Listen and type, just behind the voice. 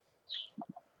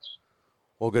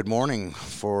Well, good morning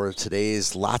for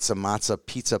today's Lots of Matzo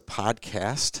Pizza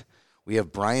podcast. We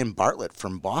have Brian Bartlett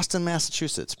from Boston,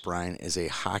 Massachusetts. Brian is a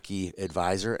hockey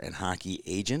advisor and hockey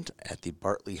agent at the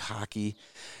Bartlett Hockey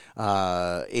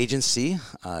Agency.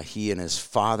 He and his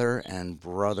father and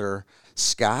brother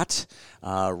Scott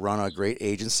run a great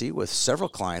agency with several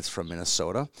clients from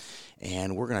Minnesota.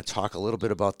 And we're going to talk a little bit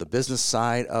about the business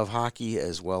side of hockey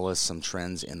as well as some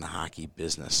trends in the hockey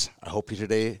business. I hope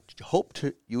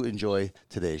you enjoy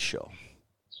today's show.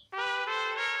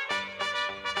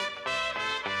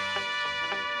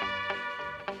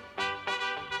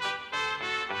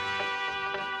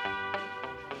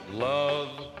 Love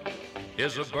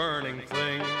is a burning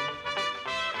thing,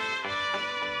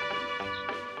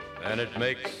 and it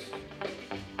makes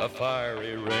a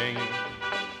fiery ring.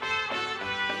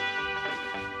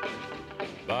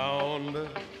 Bound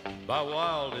by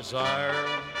wild desire,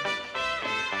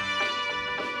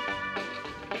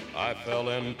 I fell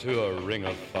into a ring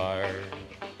of fire.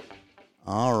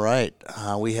 All right.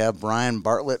 We have Brian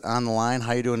Bartlett on the line.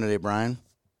 How you doing today, Brian?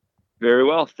 Very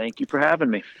well. Thank you for having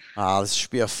me. This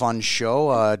should be a fun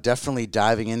show. Definitely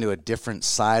diving into a different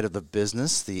side of the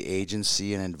business, the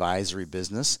agency and advisory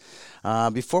business.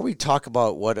 Before we talk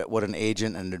about what an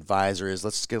agent and advisor is,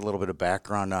 let's get a little bit of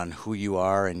background on who you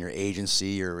are and your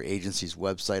agency's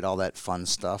website, all that fun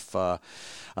stuff. Talk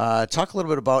a little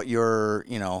bit about your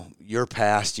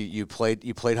past. You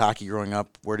played hockey growing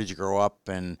up. Where did you grow up,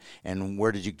 and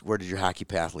where did your hockey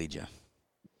path lead you?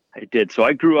 I did. So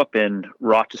I grew up in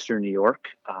Rochester, New York,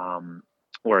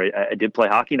 where I did play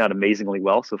hockey, not amazingly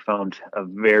well. So found a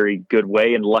very good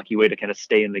way and lucky way to kind of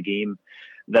stay in the game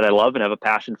that I love and have a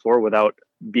passion for without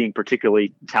being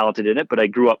particularly talented in it. But I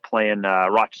grew up playing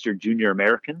Rochester Junior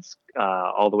Americans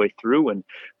all the way through, and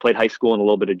played high school and a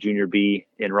little bit of junior B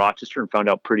in Rochester, and found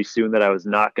out pretty soon that I was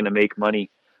not going to make money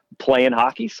playing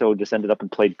hockey. So just ended up and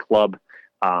played club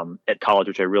at college,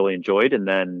 which I really enjoyed, and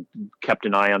then kept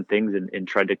an eye on things and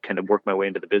tried to kind of work my way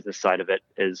into the business side of it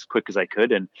as quick as I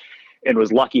could. And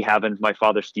was lucky having my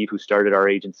father, Steve, who started our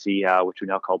agency, which we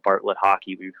now call Bartlett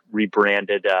Hockey. We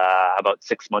rebranded about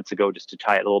 6 months ago just to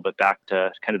tie it a little bit back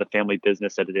to kind of the family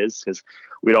business that it is, because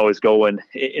we'd always go and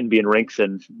be in rinks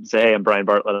and say, hey, I'm Brian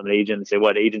Bartlett, I'm an agent, and say,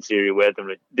 what agency are you with? And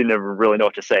we didn't ever really know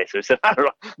what to say. So we said, I don't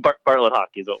know, Bartlett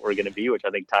Hockey is what we're going to be, which I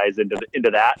think ties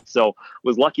into that. So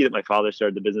was lucky that my father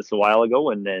started the business a while ago,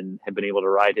 and then had been able to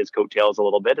ride his coattails a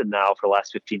little bit. And now for the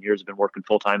last 15 years, I've been working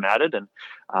full-time at it and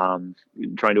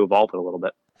trying to evolve it a little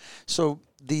bit. So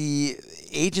the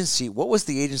agency, what was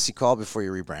the agency called before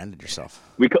you rebranded yourself?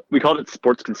 We called it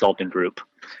Sports Consulting Group.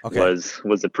 Okay.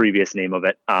 Was the previous name of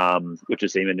it, which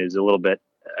is even is a little bit,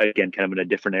 again, kind of in a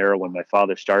different era. When my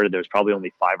father started, there was probably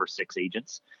only 5 or 6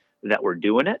 agents that were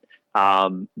doing it.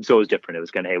 So it was different. It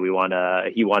was kind of,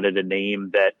 hey, he wanted a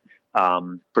name that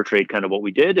portrayed kind of what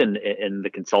we did, and the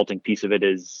consulting piece of it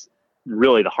is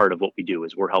really the heart of what we do.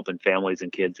 Is we're helping families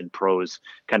and kids and pros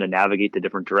kind of navigate the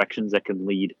different directions that can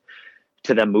lead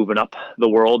to them moving up the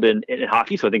world in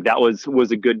hockey. So I think that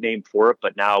was a good name for it.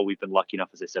 But now we've been lucky enough,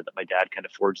 as I said, that my dad kind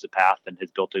of forged the path and has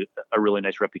built a really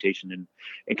nice reputation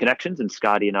and connections. And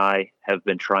Scotty and I have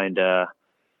been trying to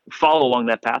follow along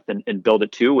that path and build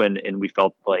it too. And we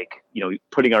felt like,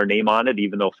 putting our name on it,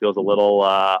 even though it feels a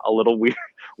little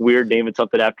weird naming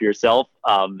something after yourself.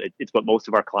 It's what most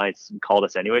of our clients called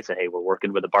us anyway. Said, hey, we're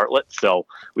working with a Bartlett. So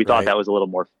we thought that was a little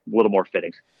more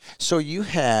fitting. So you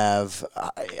have,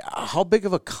 how big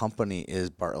of a company is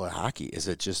Bartlett Hockey? Is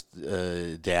it just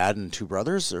dad and 2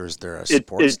 brothers, or is there a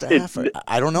support staff?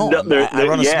 I don't know. I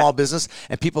run a small business,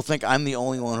 and people think I'm the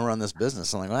only one who run this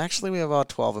business. I'm like, well, actually, we have about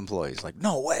 12 employees. Like,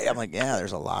 no way. I'm like, yeah,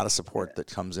 there's a lot of support that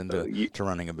comes into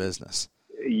running a business.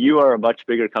 You are a much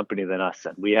bigger company than us,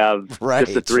 and we have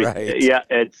just the 3. Right. Yeah,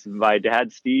 it's my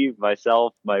dad, Steve,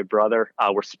 myself, my brother.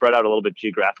 We're spread out a little bit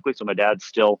geographically, so my dad's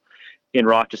still in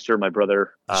Rochester. My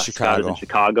brother Scott is in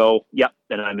Chicago. Yep,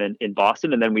 and I'm in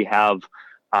Boston. And then we have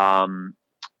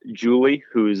Julie,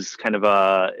 who's kind of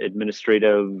a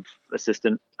administrative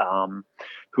assistant,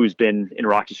 who's been in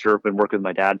Rochester, been working with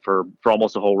my dad for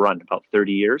almost a whole run, about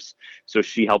 30 years. So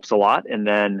she helps a lot. And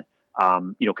then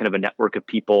kind of a network of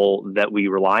people that we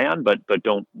rely on, but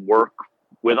don't work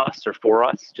with us or for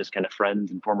us, just kind of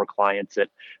friends and former clients that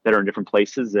are in different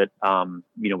places that,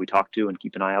 we talk to and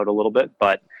keep an eye out a little bit.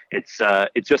 But it's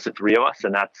just the 3 of us.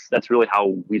 And that's really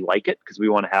how we like it, because we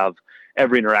want to have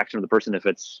every interaction with the person, if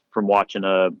it's from watching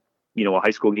a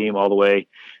high school game all the way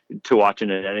to watching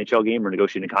an NHL game or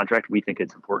negotiating a contract. We think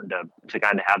it's important to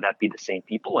kind of have that be the same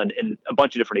people. And a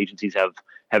bunch of different agencies have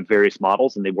various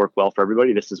models, and they work well for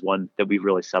everybody. This is one that we've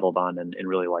really settled on and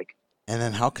really like. And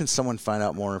then how can someone find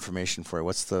out more information for you?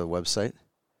 What's the website?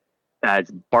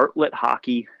 It's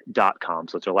bartletthockey.com.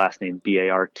 So it's our last name,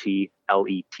 Bartlett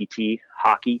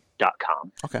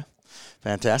hockey.com. Okay.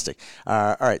 Fantastic.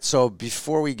 All right. So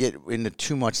before we get into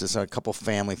too much, there's a couple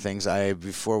family things.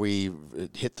 Before we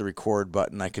hit the record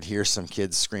button, I could hear some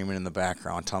kids screaming in the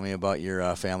background. Tell me about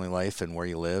your family life and where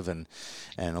you live, and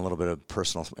a little bit of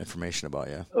personal information about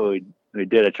you. Oh, we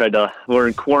did. We're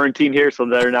in quarantine here, so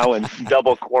they're now in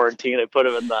double quarantine. I put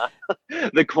them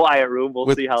in the quiet room.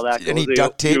 We'll see how that goes. Any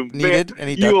duct tape needed?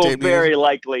 You will very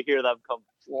likely hear them come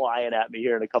flying at me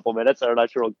here in a couple minutes. I'm not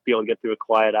sure we'll be able to get through a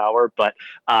quiet hour, but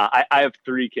I have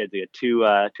 3 kids. I got two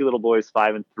little boys,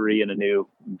 5 and 3, and a new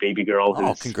baby girl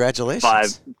who's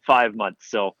congratulations. 5 months.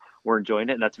 So we're enjoying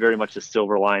it, and that's very much the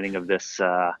silver lining of this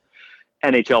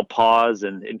NHL pause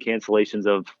and cancellations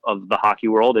of the hockey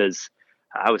world. Is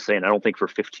I was saying, I don't think for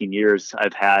 15 years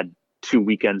I've had 2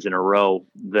 weekends in a row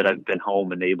that I've been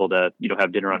home and able to,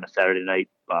 have dinner on a Saturday night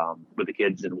with the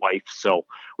kids and wife. So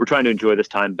we're trying to enjoy this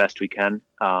time best we can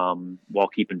while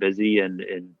keeping busy and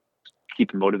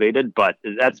keeping motivated. But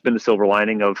that's been the silver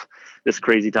lining of this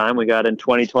crazy time we got in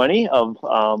 2020 of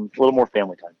a little more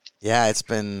family time. Yeah, it's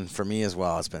been, for me as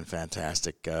well, it's been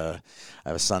fantastic. I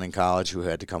have a son in college who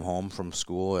had to come home from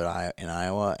school in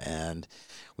Iowa, and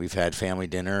we've had family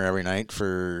dinner every night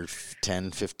for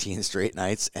 10, 15 straight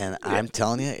nights, and I'm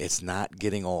telling you, it's not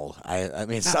getting old. I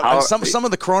mean, some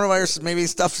of the coronavirus, maybe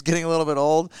stuff's getting a little bit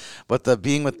old, but the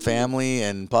being with family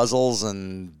and puzzles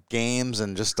and games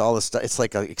and just all this stuff, it's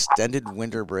like an extended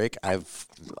winter break. I'm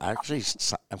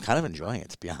kind of enjoying it,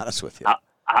 to be honest with you.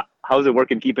 How's it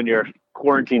working keeping your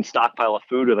quarantine stockpile of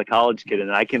food with a college kid?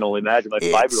 And I can only imagine my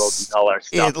 5-year-old eating all our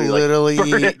stuff. It literally,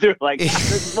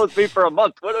 this is supposed to be for a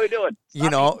month. What are we doing?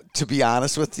 To be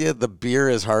honest with you, the beer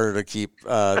is harder to keep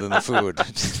than the food.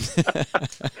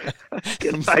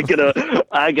 I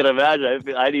can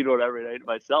imagine. I need one every night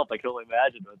myself. I can only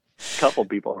imagine with a couple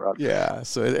people around. Yeah,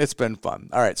 so it's been fun.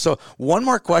 All right, so one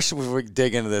more question before we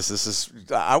dig into this.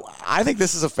 I think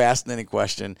this is a fascinating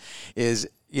question. Is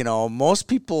most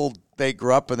people, they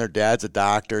grew up and their dad's a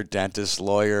doctor, dentist,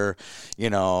 lawyer,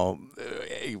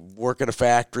 work at a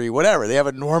factory, whatever. They have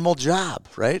a normal job,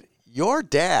 right? Your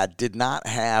dad did not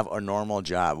have a normal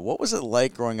job. What was it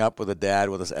like growing up with a dad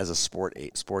as a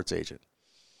sports agent?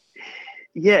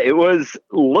 Yeah, it was,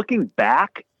 looking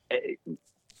back, you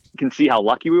can see how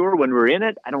lucky we were when we were in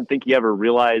it. I don't think you ever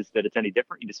realized that it's any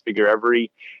different. You just figure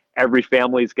every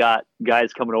family's got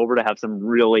guys coming over to have some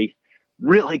really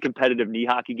competitive knee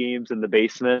hockey games in the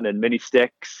basement and mini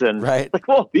sticks and like,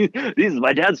 whoa, these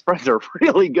my dad's friends are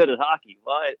really good at hockey.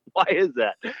 Why is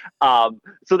that?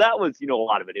 So that was, a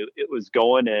lot of it. It was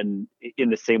going, and in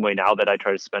the same way now that I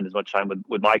try to spend as much time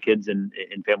with my kids and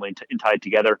family and tied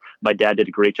together, my dad did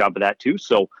a great job of that too.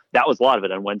 So that was a lot of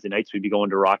it. On Wednesday nights, we'd be going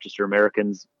to Rochester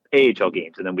Americans AHL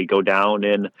games, and then we go down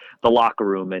in the locker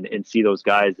room and see those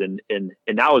guys. And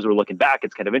now as we're looking back,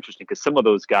 it's kind of interesting because some of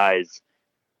those guys,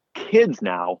 kids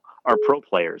now, are pro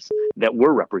players that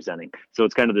we're representing. So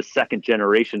it's kind of the second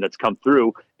generation that's come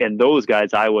through. And those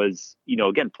guys I was,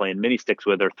 again, playing mini sticks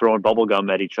with or throwing bubble gum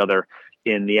at each other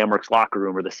in the Amerks locker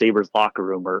room or the Sabres locker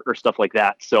room or stuff like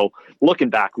that. So looking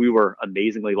back, we were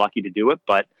amazingly lucky to do it.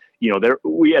 But,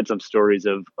 we had some stories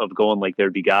of going, like,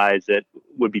 there'd be guys that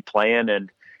would be playing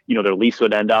and, their lease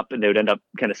would end up and they would end up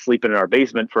kind of sleeping in our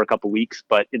basement for a couple of weeks.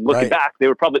 But in looking back, they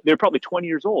were probably 20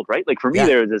 years old, right? Like for me,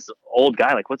 there was this old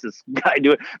guy, like, what's this guy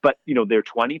doing? But, they're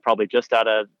 20, probably just out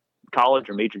of college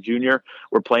or major junior.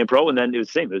 We're playing pro. And then it was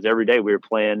the same. It was every day we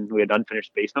had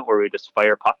unfinished basement where we would just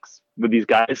fire pucks with these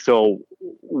guys. So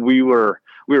we were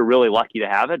really lucky to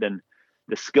have it. And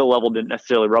the skill level didn't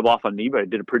necessarily rub off on me, but I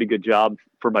did a pretty good job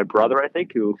for my brother, I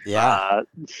think, who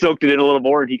soaked it in a little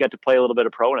more, and he got to play a little bit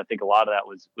of pro. And I think a lot of that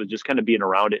was just kind of being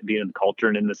around it and being in the culture.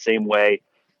 And in the same way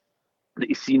that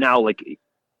you see now, like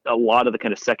a lot of the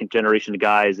kind of second generation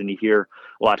guys, and you hear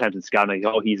a lot of times in scouting,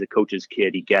 like, oh, he's a coach's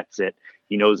kid. He gets it.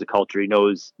 He knows the culture. He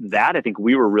knows that. I think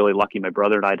we were really lucky, my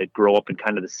brother and I, to grow up in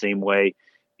kind of the same way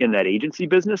in that agency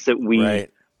business, that we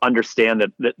understand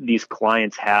that these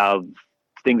clients have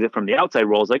things that from the outside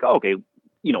roles, like, oh, okay,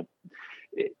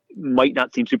 it might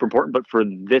not seem super important, but for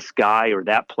this guy or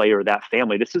that player or that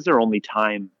family, this is their only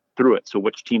time through it. So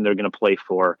which team they're going to play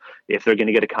for, if they're going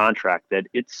to get a contract, that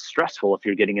it's stressful if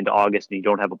you're getting into August and you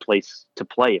don't have a place to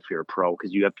play if you're a pro,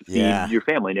 because you have to feed your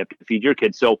family and you have to feed your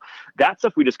kids. So that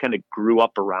stuff we just kind of grew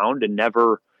up around and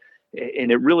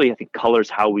it really, I think, colors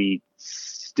how we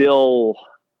still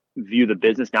view the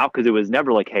business now, because it was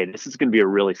never like, hey, this is going to be a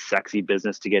really sexy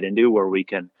business to get into where we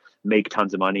can make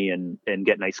tons of money and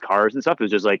get nice cars and stuff. It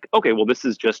was just like, okay, well, this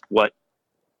is just what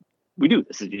we do.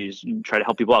 This is, you just try to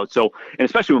help people out. So, and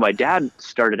especially when my dad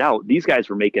started out, these guys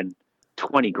were making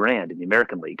 20 grand in the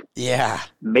American League. Yeah.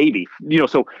 Maybe,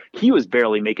 so he was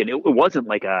barely making it. It wasn't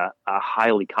like a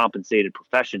highly compensated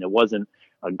profession. It wasn't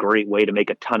a great way to make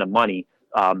a ton of money.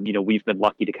 We've been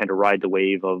lucky to kind of ride the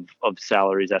wave of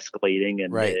salaries escalating,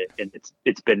 and Right. and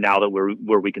it's been now that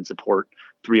where we can support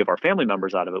 3 of our family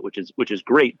members out of it, which is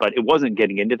great. But it wasn't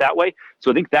getting into that way,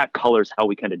 so I think that colors how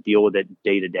we kind of deal with it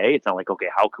day to day. It's not like, okay,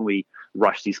 how can we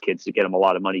rush these kids to get them a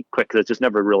lot of money quick? Because it's just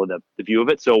never really the view of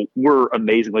it. So we're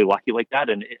amazingly lucky like that,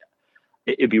 and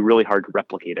it'd be really hard to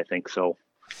replicate, I think. So,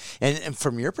 and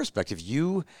from your perspective,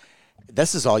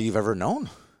 this is all you've ever known.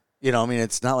 I mean,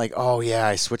 it's not like, oh yeah,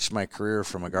 I switched my career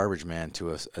from a garbage man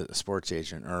to a sports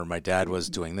agent, or my dad was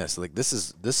doing this. Like this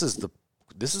is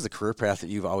the career path that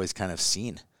you've always kind of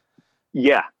seen.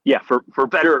 Yeah, for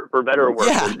better or worse.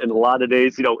 Yeah. And a lot of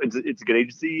days, it's a good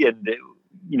agency, and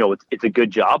it's a good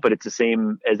job, but it's the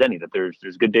same as any, that there's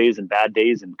good days and bad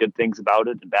days, and good things about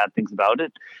it and bad things about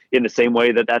it. In the same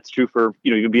way that's true for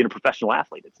you being a professional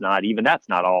athlete. That's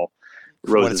not all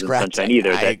roses and sunshine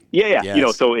either.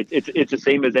 Yes. So it's the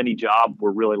same as any job. We're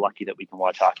really lucky that we can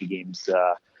watch hockey games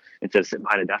instead of sitting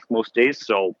behind a desk most days.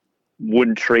 So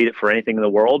wouldn't trade it for anything in the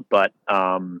world. But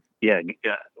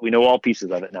we know all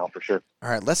pieces of it now for sure. All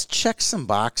right, let's check some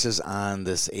boxes on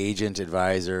this agent,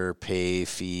 advisor, pay,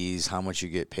 fees, how much you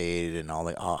get paid, and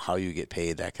how you get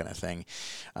paid, that kind of thing.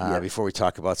 Before we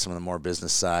talk about some of the more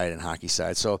business side and hockey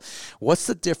side. So, what's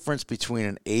the difference between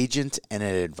an agent and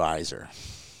an advisor?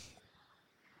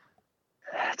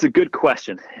 It's a good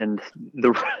question, and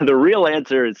the real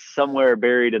answer is somewhere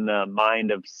buried in the mind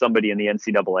of somebody in the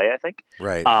NCAA, I think.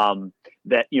 Right.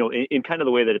 That in kind of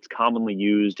the way that it's commonly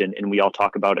used, and we all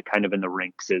talk about it kind of in the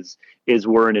rinks, is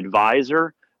we're an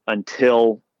advisor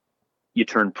until you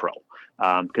turn pro,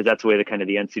 because that's the way the kind of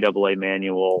the NCAA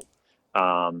manual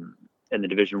and the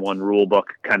Division I rule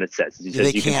book kind of says. It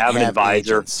says you can have an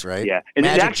advisor, agents, right? Yeah, and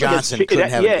Magic Johnson couldn't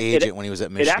have an agent when he was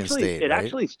at Michigan State.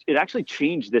 It actually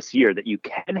changed this year that you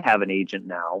can have an agent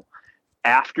now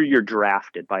after you're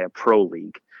drafted by a pro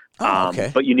league. Oh,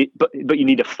 okay. But you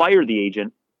need to fire the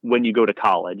agent when you go to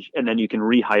college, and then you can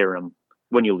rehire him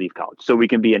when you leave college. So we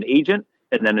can be an agent,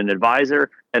 and then an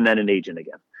advisor, and then an agent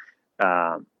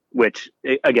again. Which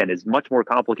again is much more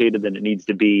complicated than it needs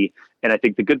to be. And I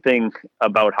think the good thing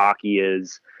about hockey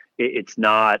is it's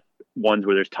not ones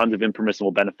where there's tons of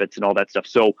impermissible benefits and all that stuff.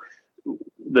 So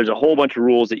there's a whole bunch of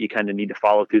rules that you kind of need to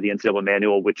follow through the NCAA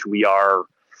manual, which we are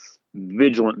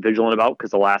vigilant about,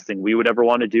 because the last thing we would ever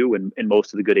want to do, and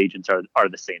most of the good agents are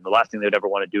the same. The last thing they would ever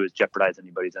want to do is jeopardize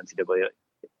anybody's NCAA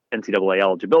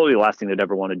eligibility. The last thing they'd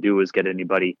ever want to do is get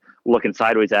anybody looking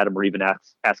sideways at them or even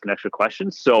asking extra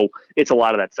questions. So it's a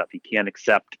lot of that stuff. You can't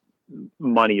accept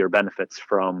money or benefits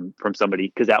from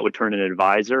somebody, because that would turn an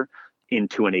advisor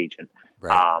into an agent.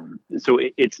 Right. So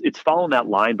it's following that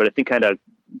line, but I think kind of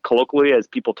colloquially, as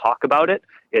people talk about it,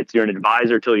 it's you're an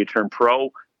advisor till you turn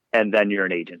pro, and then you're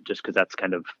an agent, just because that's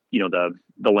kind of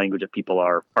the language that people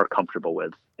are comfortable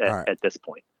with at this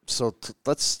point. So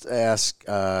let's ask,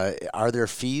 are there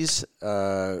fees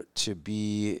to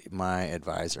be my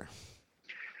advisor?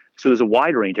 So there's a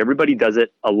wide range. Everybody does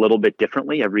it a little bit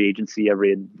differently. Every agency,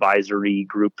 every advisory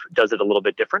group does it a little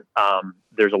bit different.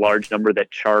 There's a large number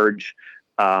that charge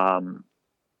a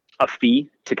fee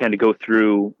to kind of go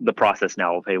through the process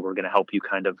now of, hey, we're going to help you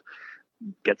kind of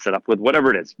get set up with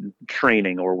whatever it is,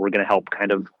 training, or we're going to help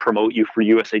kind of promote you for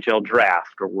USHL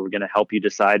draft, or we're going to help you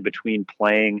decide between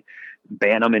playing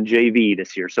Bantam and JV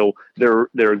this year. So there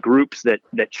are groups that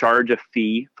charge a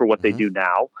fee for what they do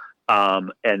now.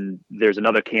 And there's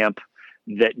another camp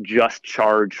that just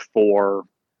charge later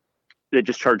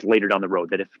down the road,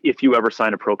 that if you ever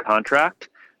sign a pro contract,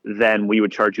 then we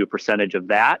would charge you a percentage of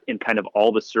that, and kind of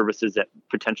all the services that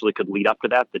potentially could lead up to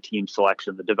that, the team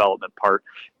selection, the development part,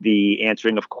 the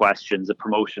answering of questions, the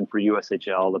promotion for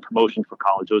USHL, the promotion for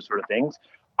college, those sort of things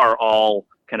are all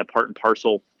kind of part and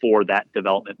parcel for that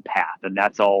development path. And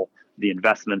that's all the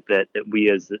investment that we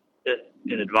as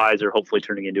an advisor, hopefully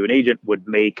turning into an agent, would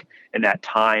make in that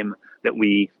time that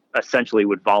we essentially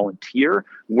would volunteer.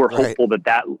 We're hopeful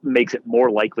that makes it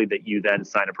more likely that you then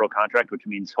sign a pro contract, which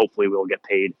means hopefully we'll get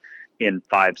paid in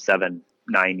 5, 7,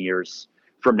 9 years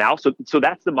from now. So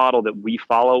that's the model that we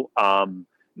follow.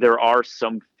 There are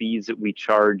some fees that we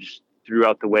charge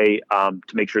throughout the way to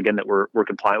make sure, again, that we're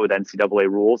compliant with NCAA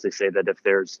rules. They say that if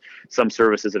there's some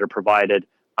services that are provided,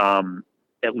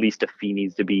 at least a fee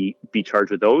needs to be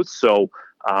charged with those. So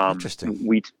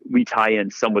we tie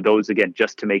in some of those, again,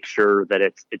 just to make sure that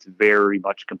it's very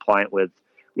much compliant with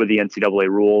the NCAA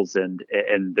rules, and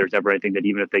there's never anything that,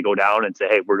 even if they go down and say,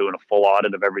 hey, we're doing a full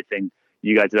audit of everything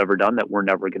you guys have ever done, that we're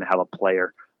never going to have a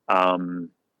player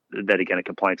again, a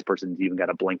compliance person's even got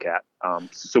to blink at.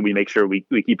 So we make sure we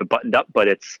keep it buttoned up, but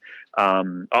it's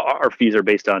our fees are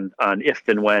based on if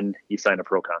and when you sign a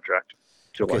pro contract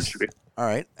to a large degree. All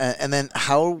right. And then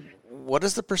what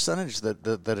is the percentage that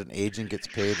an agent gets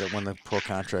paid that when the pro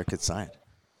contract gets signed?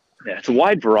 Yeah, it's a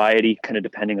wide variety, kind of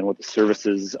depending on what the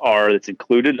services are that's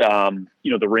included.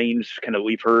 The range kind of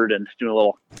we've heard and doing a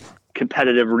little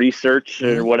competitive research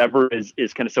or whatever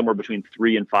is kind of somewhere between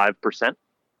 3% and 5%.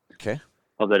 Okay.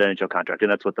 Of that NHL contract,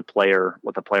 and that's what the player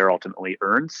ultimately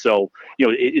earns. So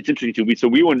it's interesting too. So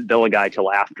we wouldn't bill a guy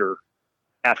till after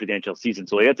the NHL season.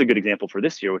 So that's a good example for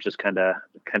this year, which is kind of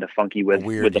funky with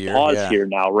the pause here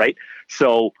now, right?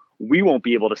 So we won't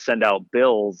be able to send out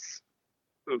bills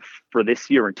for this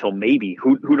year until maybe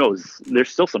who knows. There's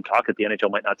still some talk that the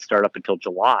NHL might not start up until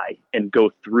July and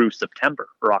go through September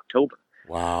or October.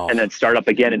 Wow. And then start up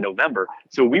again in November.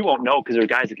 So we won't know because there are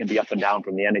guys that can be up and down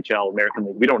from the NHL, American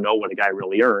League. We don't know what a guy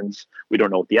really earns. We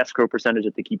don't know what the escrow percentage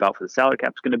that they keep out for the salary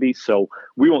cap is going to be. So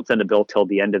we won't send a bill till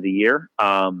the end of the year.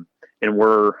 And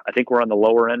I think we're on the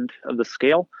lower end of the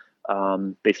scale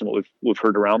based on what we've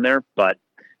heard around there. But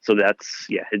so that's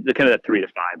kind of that 3 to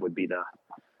 5 would be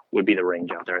the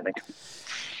range out there, I think.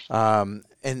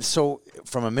 And so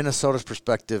from a Minnesota's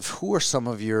perspective, who are some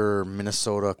of your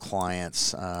Minnesota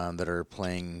clients that are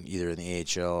playing either in the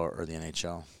AHL or the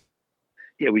NHL?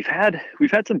 Yeah, we've had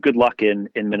some good luck in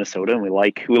Minnesota, and we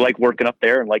like working up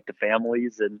there and like the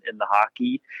families and the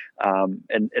hockey.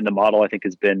 And the model I think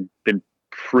has been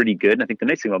pretty good. And I think the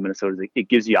nice thing about Minnesota is it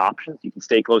gives you options. You can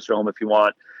stay close to home if you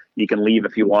want. You can leave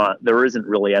if you want. There isn't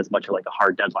really as much like a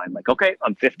hard deadline. Like, okay,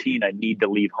 I'm 15, I need to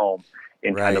leave home.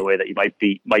 In kind of the way that you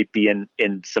might be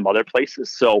in some other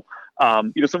places. So,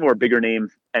 some of our bigger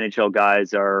name NHL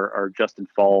guys are Justin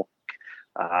Falk,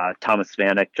 Thomas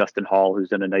Vanek, Justin Hall, who's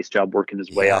done a nice job working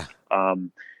his way up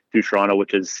through Toronto,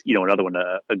 which is, another one,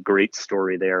 a great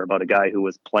story there about a guy who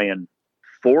was playing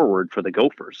forward for the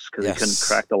Gophers because he couldn't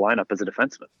crack the lineup as a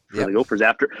defenseman for the Gophers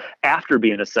after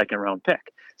being a second round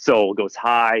pick. So goes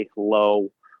high,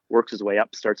 low, works his way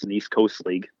up, starts in the East Coast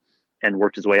League, and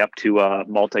worked his way up to a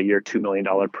multi-year, $2 million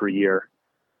per year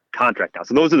contract now.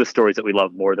 So those are the stories that we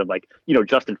love more than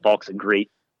Justin Falk's a great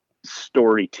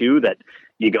story too, that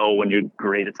you go when you're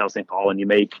great at South St. Paul and you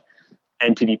make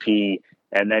NTDP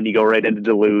and then you go right into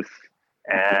Duluth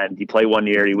and you play 1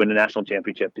 year, you win the national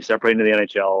championship, you separate into the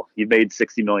NHL, you've made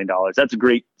 $60 million. That's a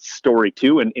great story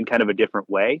too, in kind of a different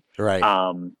way. Right.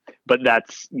 But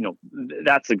that's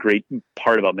a great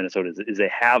part about Minnesota is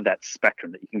they have that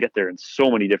spectrum that you can get there in so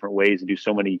many different ways and do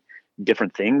so many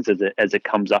different things as it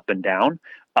comes up and down.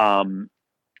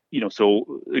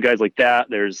 So guys like that,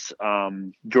 there's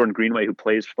Jordan Greenway who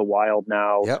plays for the Wild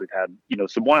now. Yep. So we've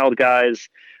had, some Wild guys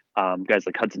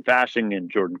like Hudson Fasching and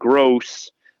Jordan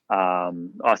Gross.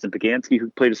 Austin Pagansky, who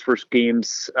played his first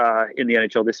games in the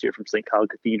NHL this year from St. Cloud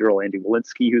Cathedral, Andy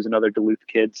Walensky, who's another Duluth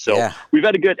kid. So we've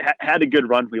had a good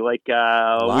run. We like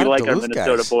our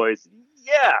Minnesota guys. Boys.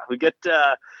 Yeah, we get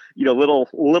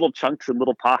little chunks and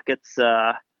little pockets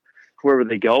wherever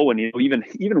they go, and even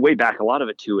way back, a lot of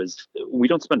it too is we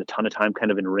don't spend a ton of time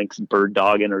kind of in rinks bird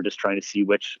dogging or just trying to see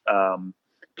which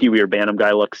Pee Wee or Bantam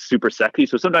guy looks super sexy.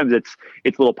 So sometimes it's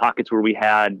little pockets where we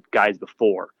had guys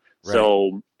before. Right.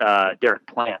 So Derek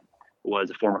Plant was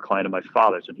a former client of my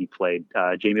father's when he played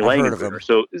Jamie Langenbrunner.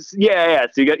 So So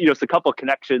you got a couple of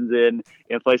connections in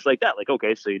a place like that. Like,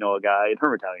 okay, so a guy in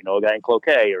Hermantown, a guy in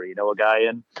Cloquet, or a guy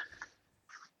in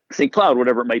St. Cloud,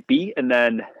 whatever it might be. And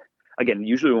then again,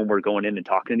 usually when we're going in and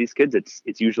talking to these kids, it's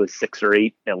usually 6 or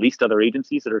 8 at least other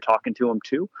agencies that are talking to them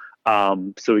too.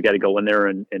 So we got to go in there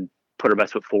and put our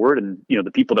best foot forward. And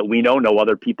the people that we know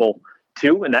other people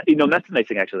too, and that that's the nice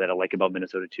thing actually that I like about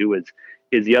Minnesota too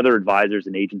is the other advisors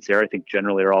and agents there. I think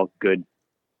generally are all good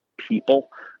people.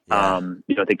 Yeah.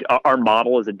 I think our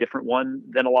model is a different one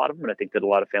than a lot of them, and I think that a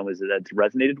lot of families that's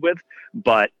resonated with.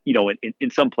 But in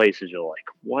some places you're like,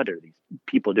 what are these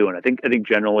people doing? I think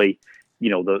generally,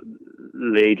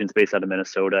 the agents based out of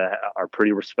Minnesota are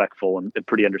pretty respectful and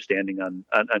pretty understanding on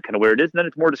kind of where it is. And then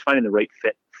it's more just finding the right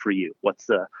fit for you.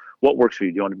 What works for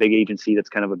you? Do you want a big agency that's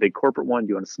kind of a big corporate one? Do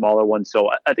you want a smaller one?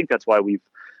 So I think that's why we've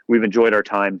enjoyed our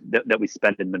time that we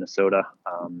spent in Minnesota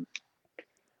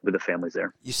with the families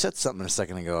there. You said something a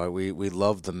second ago. We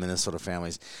love the Minnesota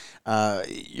families.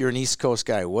 You're an East Coast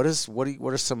guy. What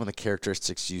are some of the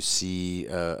characteristics you see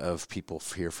of people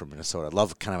here from Minnesota? I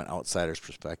love kind of an outsider's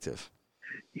perspective.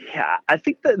 Yeah, I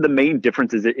think that the main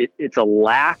difference is it's a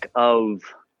lack of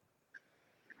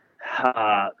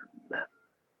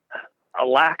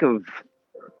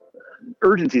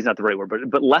urgency is not the right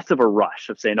word, but less of a rush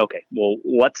of saying, okay, well,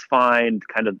 let's find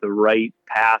kind of the right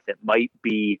path. It might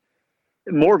be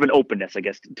more of an openness, I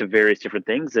guess, to various different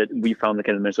things that we found the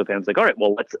kind of Minnesota fans like, all right,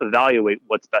 well, let's evaluate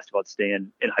what's best about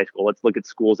staying in high school. Let's look at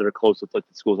schools that are close. Let's look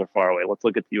at schools that are far away. Let's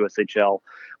look at the USHL.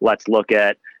 Let's look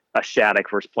at a Shattuck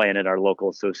versus playing at our local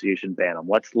association Bantam.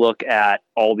 Let's look at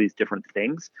all these different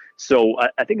things. So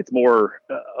I think it's more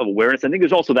of awareness. I think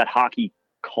there's also that hockey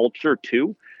culture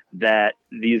too, that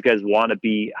these guys want to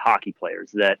be hockey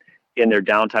players, that in their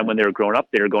downtime when they were growing up,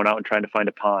 they were going out and trying to find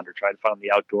a pond or trying to find the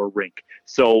outdoor rink.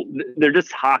 So they're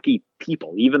just hockey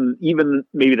people. Even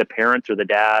maybe the parents or the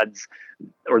dads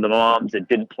or the moms that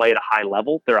didn't play at a high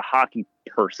level, they're a hockey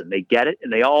person. They get it.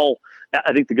 And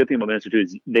I think the good thing about Minnesota too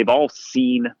is they've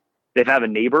have a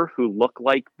neighbor who looked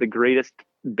like the greatest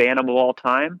Bantam of all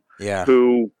time,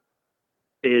 who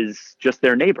is just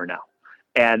their neighbor now.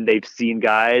 And they've seen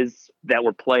guys that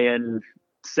were playing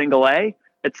single A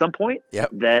at some point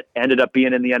that ended up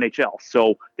being in the NHL.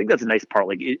 So I think that's a nice part.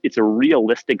 Like it's a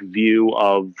realistic view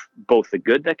of both the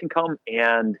good that can come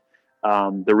and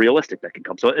the realistic that can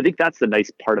come. So I think that's the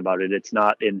nice part about it. It's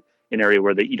not in an area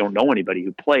where you don't know anybody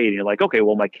who played and you're like, okay,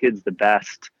 well, my kid's the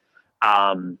best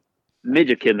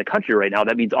midget kid in the country right now.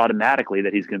 That means automatically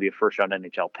that he's going to be a first round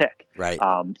NHL pick. Right.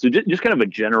 So just kind of a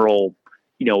general,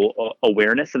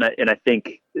 awareness. And I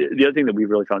think the other thing that we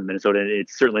really found in Minnesota, and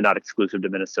it's certainly not exclusive to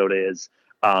Minnesota, is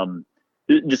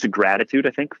just a gratitude,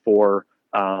 I think, for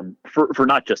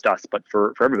not just us, but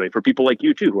for everybody, for people like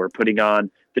you too, who are putting on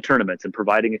the tournaments and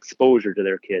providing exposure to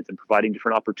their kids and providing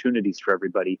different opportunities for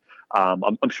everybody.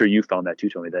 I'm sure you found that too,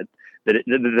 Tony, that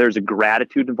there's a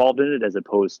gratitude involved in it as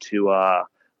opposed to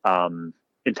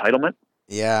entitlement.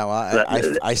 Yeah, well,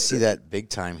 I see that big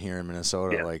time here in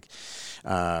Minnesota. Yeah. Like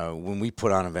when we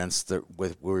put on events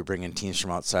where we bring in teams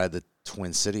from outside the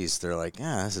Twin Cities, they're like,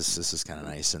 yeah, this is kind of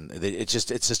nice, and it's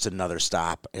just another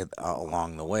stop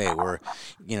along the way where,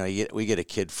 we get a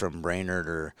kid from Brainerd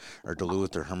or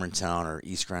Duluth or Hermantown or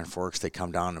East Grand Forks, they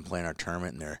come down and play in our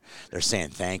tournament, and they're saying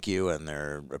thank you and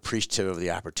they're appreciative of the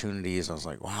opportunities. I was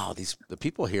like, wow, the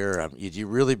people here, you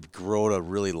really grow to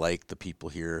really like the people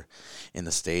here in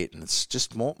the state, and it's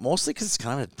just mostly because it's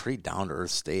kind of a pretty down to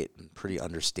earth state and pretty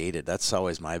understated. That's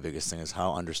always my biggest thing, is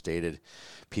how understated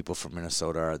people from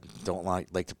Minnesota are. Don't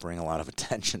like to bring a lot of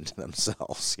attention to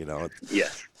themselves,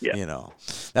 Yes. Yeah.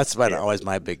 That's about always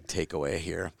my big takeaway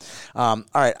here. All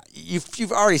right,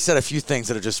 you've already said a few things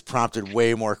that have just prompted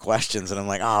way more questions, and I'm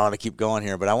like, I want to keep going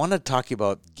here, but I want to talk to you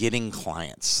about getting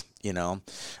clients.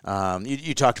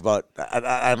 You talked about,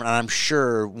 I'm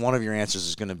sure one of your answers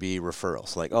is going to be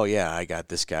referrals. Like, oh yeah, I got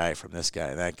this guy from this guy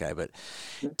and that guy. But,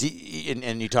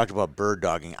 and you talked about bird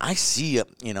dogging. I see,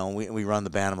 we run the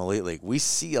Bantam Elite League. We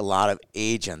see a lot of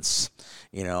agents,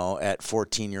 at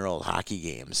 14-year-old hockey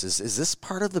games. Is this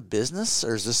part of the business,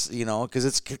 or is this, because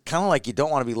it's kind of like you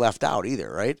don't want to be left out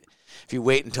either, right? If you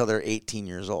wait until they're 18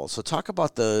 years old. So talk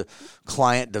about the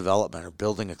client development or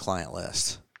building a client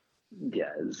list.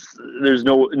 Yeah, there's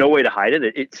no way to hide it.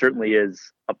 It certainly is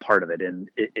a part of it, and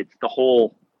it's the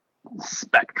whole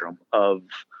spectrum of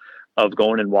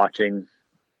going and watching.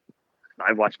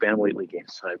 I've watched Bantam Elite League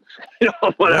games.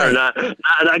 Whatever. Right.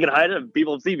 Not gonna hide it.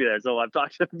 People see me there, so I've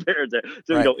talked to parents there.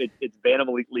 So right. It's Bantam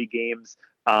Elite League games,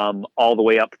 all the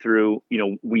way up through.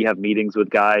 We have meetings with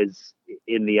guys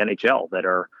in the NHL that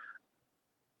are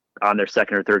on their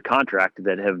second or third contract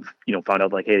that have, found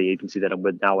out like, hey, the agency that I'm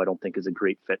with now, I don't think is a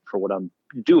great fit for what I'm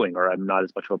doing, or I'm not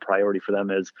as much of a priority for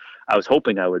them as I was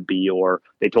hoping I would be, or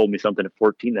they told me something at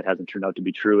 14 that hasn't turned out to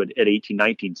be true at 18,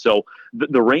 19. So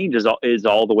the range is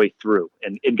all the way through,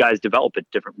 and guys develop at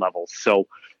different levels. So,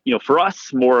 for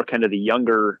us, more kind of the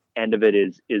younger end of it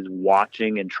is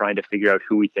watching and trying to figure out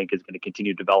who we think is going to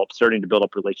continue to develop, starting to build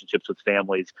up relationships with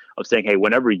families of saying, hey,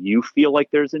 whenever you feel like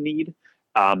there's a need,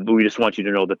 we just want you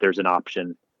to know that there's an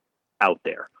option out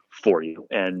there for you.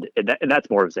 And that's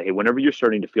more of say, hey, whenever you're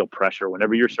starting to feel pressure,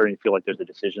 whenever you're starting to feel like there's a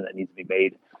decision that needs to be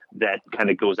made that kind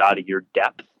of goes out of your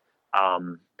depth,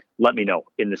 let me know.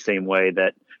 In the same way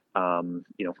that,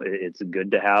 it's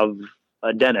good to have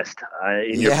a dentist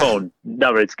in your phone.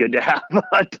 No, it's good to have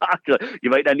a doctor. You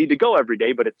might not need to go every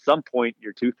day, but at some point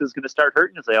your tooth is going to start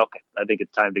hurting and say, okay, I think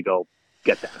it's time to go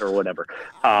get that or whatever.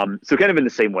 So kind of in the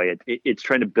same way, it's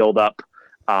trying to build up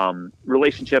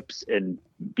relationships and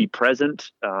be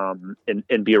present,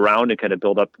 and be around and kind of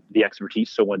build up the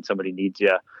expertise. So when somebody needs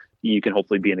you, you can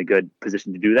hopefully be in a good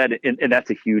position to do that. And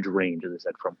that's a huge range, as I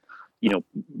said, from,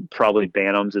 probably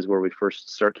Bantams is where we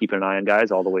first start keeping an eye on guys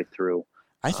all the way through.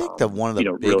 I think that one of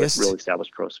the biggest, really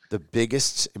established pros, the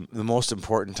most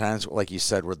important times, like you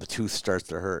said, where the tooth starts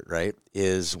to hurt, right,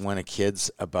 is when a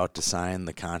kid's about to sign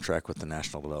the contract with the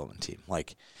national development team.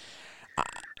 Like,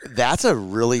 That's a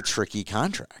really tricky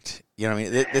contract. You know what I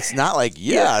mean? It's not like,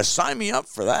 sign me up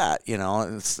for that. You know,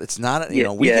 it's not,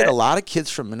 we get a lot of kids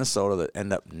from Minnesota that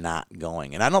end up not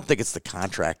going. And I don't think it's the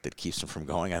contract that keeps them from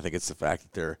going. I think it's the fact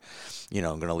that they're,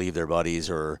 going to leave their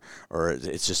buddies or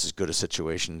it's just as good a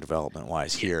situation development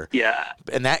wise here. Yeah.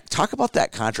 And talk about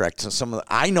that contract.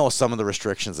 I know some of the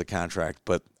restrictions of the contract,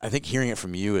 but I think hearing it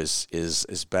from you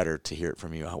is better to hear it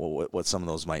from you, what some of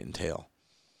those might entail.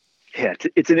 Yeah,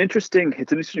 it's an interesting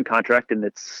contract, and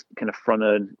it's kind of front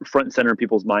and center in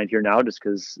people's mind here now, just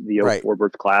because the 04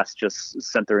 birth class just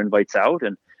sent their invites out,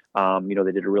 and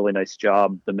they did a really nice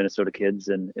job. The Minnesota kids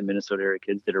and Minnesota area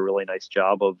kids did a really nice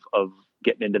job of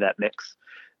getting into that mix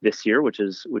this year, which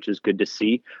is good to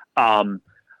see. I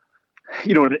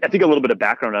think a little bit of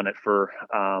background on it for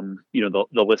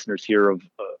the listeners here of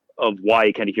why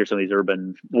you kind of hear some of these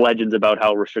urban legends about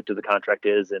how restrictive the contract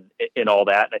is and all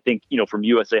that. And I think, from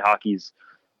USA Hockey's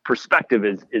perspective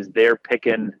is they're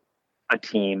picking a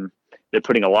team, they're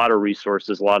putting a lot of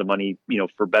resources, a lot of money,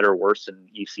 for better or worse. And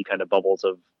you see kind of bubbles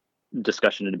of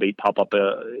discussion and debate pop up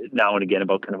now and again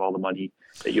about kind of all the money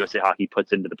that USA Hockey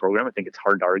puts into the program. I think it's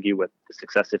hard to argue with the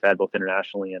success they've had both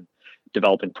internationally and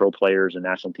developing pro players and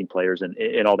national team players and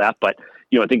all that. But,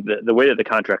 I think the way that the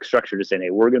contract's structured is saying,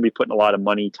 hey, we're going to be putting a lot of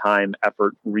money, time,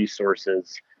 effort,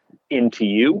 resources into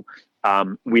you.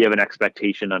 We have an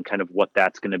expectation on kind of what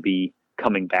that's going to be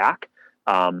coming back.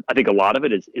 I think a lot of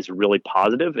it is really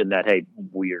positive in that, hey,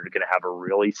 we're going to have a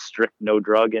really strict no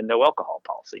drug and no alcohol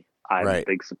policy. I'm a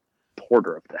big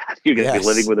supporter of that. You're going to be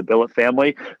living with a billet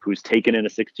family who's taken in a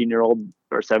 16-year-old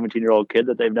or 17-year-old kid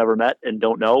that they've never met and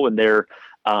don't know, and they're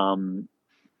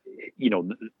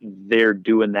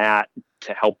doing that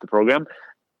to help the program.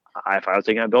 If I was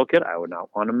taking a billet kid, I would not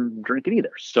want them drinking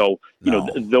either. So,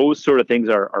 those sort of things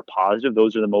are positive.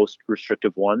 Those are the most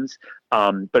restrictive ones.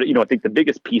 But, I think the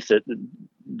biggest piece that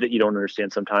you don't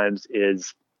understand sometimes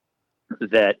is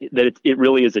that it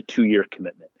really is a 2-year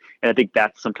commitment. And I think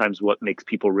that's sometimes what makes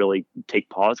people really take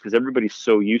pause, because everybody's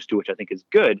so used to, which I think is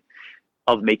good,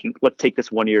 of let's take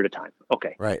this 1 year at a time.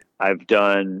 Okay. Right. I've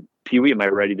done Pee Wee. Am I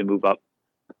ready to move up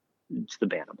to the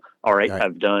Bantam? All right.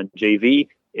 I've done JV.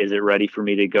 Is it ready for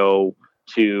me to go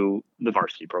to the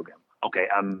varsity program? Okay.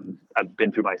 I've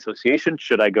been through my association.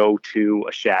 Should I go to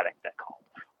a Shattuck that called?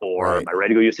 Or am I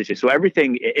ready to go USHA? So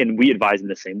everything, and we advise in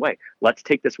the same way. Let's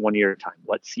take this 1 year at a time.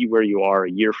 Let's see where you are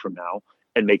a year from now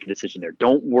and make a decision there.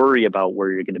 Don't worry about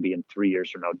where you're going to be in 3 years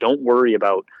from now. Don't worry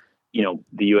about,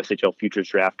 the USHL futures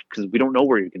draft, because we don't know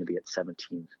where you're going to be at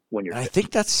 17 when you're 15. I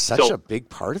think that's such a big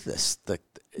part of this. The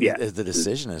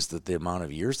decision is that the amount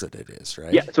of years that it is,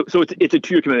 right? Yeah. So it's a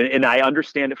 2-year commitment, and I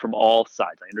understand it from all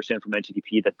sides. I understand from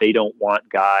NTDP that they don't want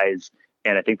guys.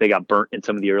 And I think they got burnt in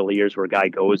some of the early years where a guy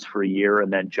goes for a year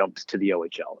and then jumps to the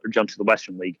OHL or jumps to the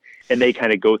Western League. And they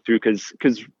kind of go through,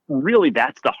 because really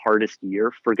that's the hardest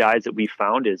year for guys that we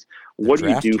found is what do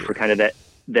you do for kind of that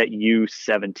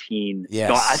U17? Yes.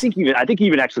 No, I think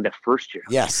even actually that first year.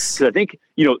 Yes. Because I think,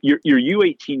 your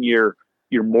U18 year,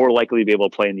 you're more likely to be able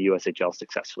to play in the USHL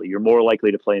successfully. You're more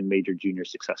likely to play in major junior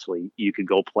successfully. You could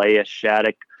go play a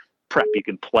Shattuck prep. You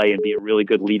can play and be a really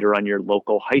good leader on your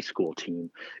local high school team.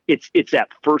 It's that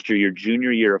first year, your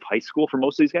junior year of high school for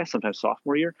most of these guys, sometimes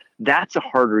sophomore year. That's a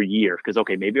harder year because,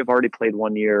 okay, maybe I've already played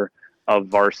 1 year of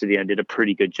varsity and did a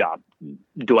pretty good job.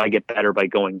 Do I get better by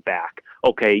going back?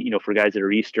 Okay, for guys that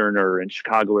are Eastern or in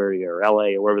Chicago area or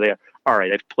LA or wherever they are, all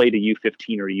right, I've played a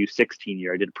U15 or a U16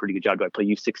 year. I did a pretty good job. Do I play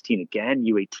U16 again?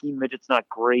 U18 midget's not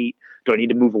great. Do I need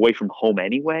to move away from home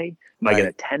anyway? Am I going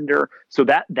to tender? So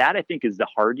that I think is the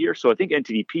hard year. So I think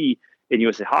NTDP and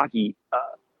USA Hockey,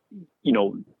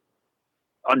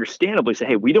 understandably say,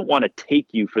 hey, we don't want to take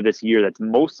you for this year that's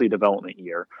mostly development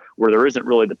year where there isn't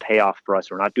really the payoff for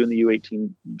us. We're not doing the U18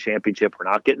 championship. We're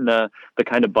not getting the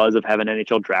kind of buzz of having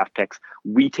NHL draft picks.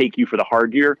 We take you for the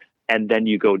hard year, and then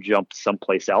you go jump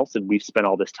someplace else. And we've spent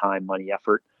all this time, money,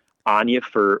 effort on you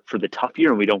for the tough year,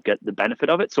 and we don't get the benefit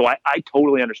of it. So I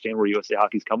totally understand where USA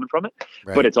Hockey's coming from it,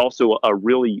 but it's also a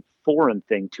really foreign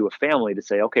thing to a family to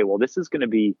say, okay, well, this has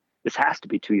to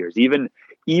be 2 years. Even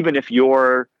if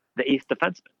you're the 8th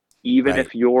defenseman, even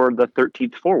if you're the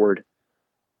 13th forward,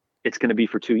 it's going to be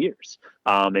for 2 years.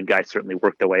 And guys certainly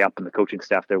work their way up in the coaching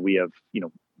staff there. We have,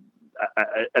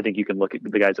 I think you can look at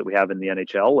the guys that we have in the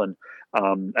NHL, and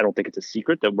I don't think it's a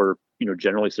secret that we're,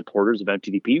 generally supporters of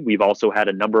MTDP. We've also had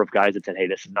a number of guys that said, hey,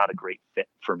 this is not a great fit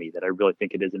for me, that I really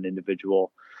think it is an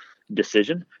individual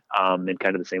decision, in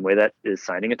kind of the same way that is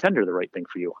signing a tender the right thing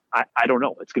for you. I don't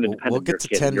know. It's going to depend on your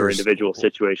kid and your individual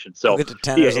situation. So it's to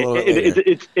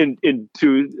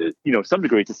some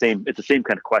degree, it's the same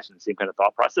kind of question, the same kind of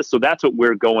thought process. So that's what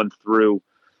we're going through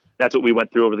that's what we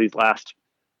went through over these last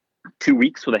 2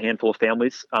 weeks with a handful of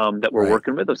families that we're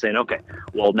working with, of saying, okay,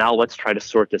 well, now let's try to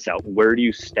sort this out. Where do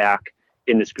you stack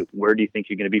in this group? Where do you think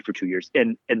you're going to be for 2 years?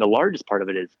 And the largest part of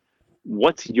it is,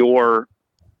 what's your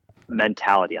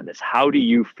mentality on this? How do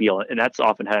you feel? And that's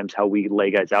oftentimes how we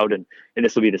lay guys out. And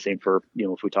this will be the same for,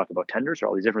 if we talk about tenders or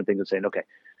all these different things of saying, okay,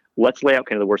 let's lay out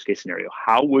kind of the worst case scenario.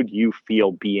 How would you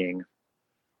feel being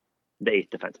the 8th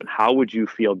defenseman? How would you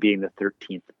feel being the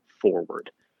 13th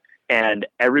forward? And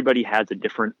everybody has a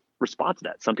different response to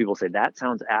that. Some people say that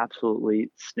sounds absolutely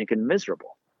stinking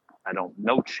miserable.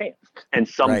 No chance. And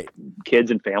some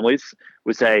kids and families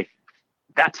would say,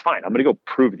 that's fine. I'm going to go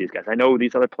prove these guys. I know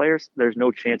these other players, there's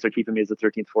no chance they're keeping me as the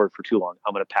 13th forward for too long.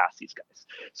 I'm going to pass these guys.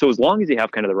 So as long as you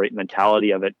have kind of the right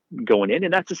mentality of it going in,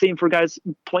 and that's the same for guys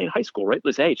playing high school, right?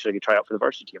 Let's say, hey, should I try out for the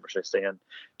varsity team, or should I stay on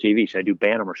TV? Should I do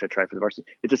Bantam, or should I try for the varsity?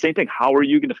 It's the same thing. How are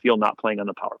you going to feel not playing on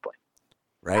the power play?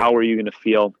 Right. How are you going to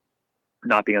feel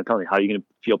not being on penalty? How are you going to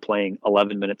feel playing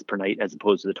 11 minutes per night as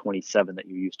opposed to the 27 that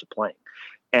you're used to playing?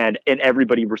 And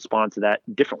everybody responds to that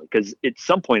differently, because at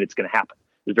some point it's going to happen.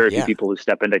 There's very few people who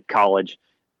step into college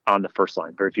on the first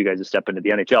line. Very few guys who step into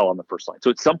the NHL on the first line. So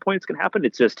at some point it's going to happen.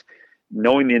 It's just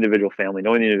knowing the individual family,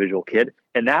 knowing the individual kid.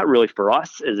 And that really, for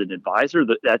us as an advisor,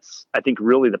 that's, I think,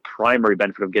 really the primary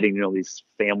benefit of getting to know these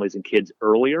families and kids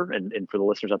earlier. And for the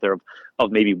listeners out there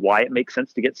of maybe why it makes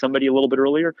sense to get somebody a little bit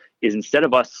earlier, is instead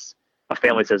of a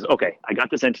family says, okay, I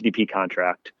got this NTDP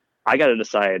contract. I got to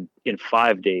decide in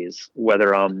 5 days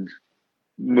whether I'm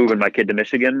moving my kid to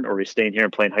Michigan or he's staying here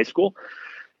and playing high school.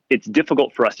 It's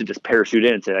difficult for us to just parachute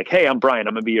in and say, like, hey, I'm Brian,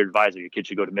 I'm going to be your advisor. Your kid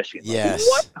should go to Michigan. Yes. Like,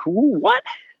 what? Who? What?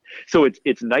 So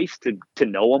it's nice to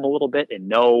know them a little bit and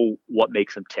know what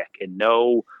makes them tick and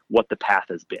know what the path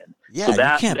has been. Yeah, so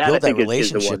that, you can't build that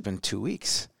relationship in 2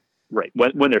 weeks. Right.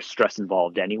 When there's stress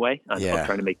involved anyway, of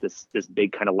trying to make this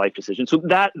big kind of life decision. So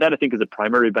that I think is a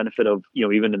primary benefit of,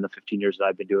 even in the 15 years that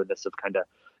I've been doing this, of kind of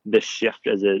this shift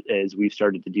as we've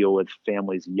started to deal with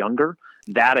families younger.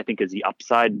 That I think is the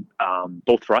upside,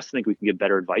 both for us. I think we can give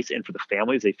better advice, and for the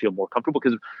families, they feel more comfortable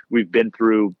because we've been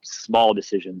through small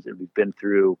decisions and we've been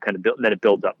through kind of and then it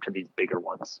builds up to these bigger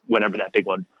ones. Whenever that big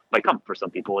one might come. For some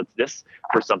people, it's this.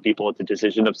 For some people, it's a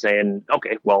decision of saying,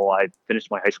 okay, well, I finished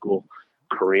my high school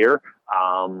career.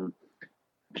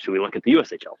 Should we look at the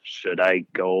USHL? Should I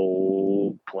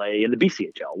go play in the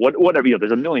BCHL? Whatever,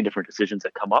 there's a million different decisions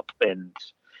that come up, and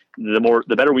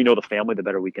the better we know the family, the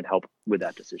better we can help with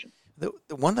that decision.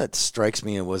 The one that strikes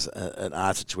me was an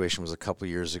odd situation was a couple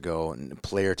years ago, and a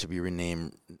player to be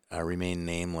remain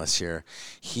nameless here.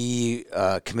 He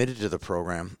committed to the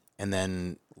program and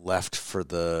then left for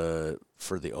the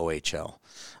OHL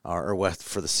or west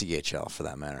for the CHL for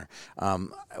that matter.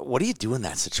 What do you do in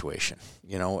that situation?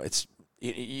 It's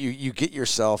you get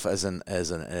yourself as an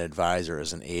advisor,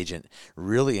 as an agent,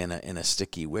 really in a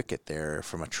sticky wicket there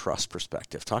from a trust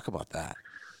perspective. Talk about that.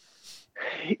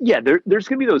 Yeah, there's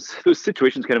going to be those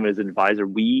situations kind of as an advisor.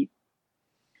 We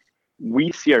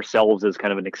see ourselves as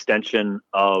kind of an extension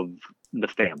of the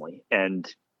family,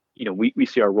 and we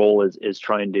see our role as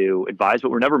trying to advise, but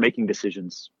we're never making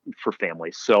decisions for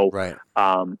families. So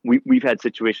we've had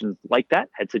situations like that,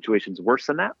 had situations worse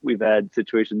than that. We've had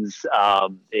situations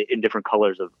in different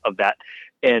colors of that.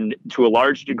 And to a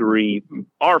large degree,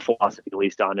 our philosophy, at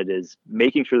least on it, is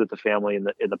making sure that the family and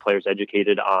the players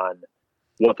educated on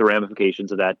what the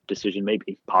ramifications of that decision may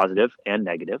be, positive and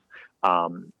negative.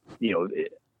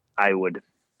 I would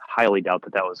highly doubt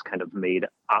that was kind of made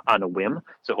on a whim.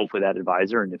 So hopefully that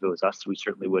advisor, and if it was us, we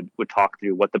certainly would talk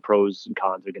through what the pros and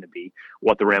cons are going to be,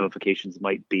 what the ramifications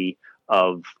might be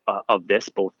of this,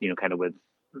 both, kind of with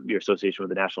your association with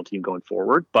the national team going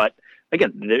forward. But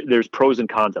again, there's pros and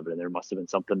cons of it, and there must have been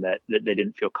something that they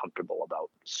didn't feel comfortable about.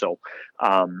 So,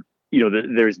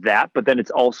 there's that, but then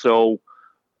it's also,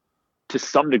 to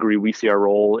some degree, we see our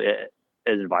role as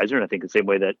an advisor. And I think the same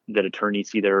way that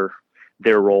attorneys see their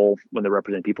role when they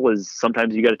represent people is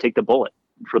sometimes you got to take the bullet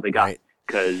for the guy.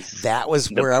 Because that was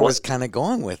where I was kind of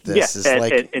going with this. Yeah,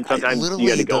 and sometimes you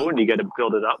got to go and you got to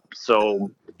build it up.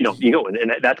 So you go,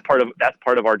 and that's part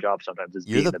of our job. Sometimes is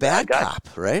you're the bad cop,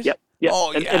 right? Yep. Yeah.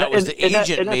 Oh, yeah. It was the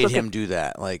agent made him do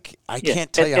that. Like, I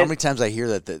can't tell you how many times I hear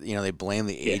that they blame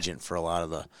the agent for a lot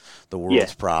of the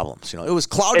world's problems. It was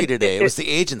cloudy today. It was the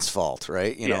agent's fault,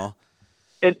 right? You know,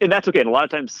 and that's okay. And a lot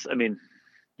of times, I mean,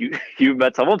 you've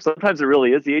met some of them. Sometimes it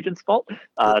really is the agent's fault.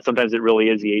 Sometimes it really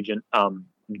is the agent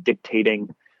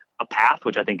dictating a path,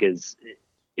 which I think is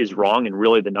wrong. And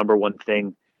really, the number one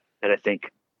thing that I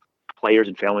think players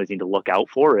and families need to look out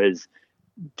for is,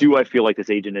 do I feel like this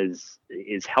agent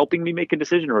is helping me make a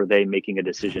decision, or are they making a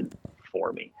decision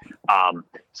for me.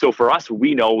 So for us,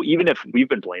 we know, even if we've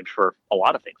been blamed for a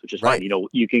lot of things, which is Right. fine, you know,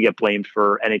 you can get blamed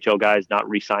for NHL guys not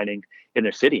re-signing in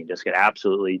their city and just get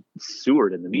absolutely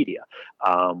sewered in the media.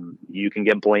 You can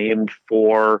get blamed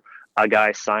for a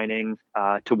guy signing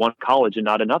to one college and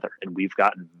not another. And we've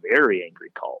gotten very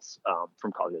angry calls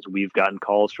from colleges. We've gotten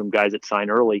calls from guys that sign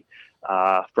early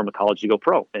from a college to go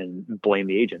pro and blame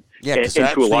the agent. Yeah, because and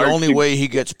that's to a the large only degree- way he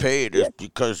gets paid is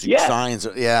because he Yeah. signs.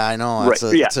 Yeah, I know. Right.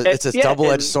 It's a Yeah,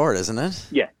 double-edged and- sword, isn't it?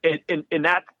 Yeah, and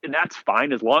that's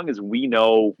fine as long as we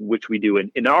know, which we do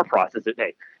in our process, that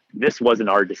hey, this wasn't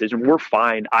our decision. We're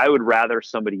fine. I would rather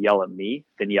somebody yell at me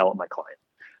than yell at my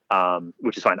client,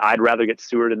 which is fine. I'd rather get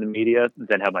sewered in the media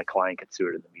than have my client get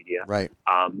sewered in the media. Right.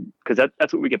 Because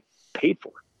that's what we get paid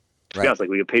for. To be Right. honest, like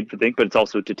we get paid for things, but it's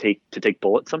also to take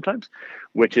bullets sometimes,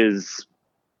 which is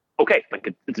okay.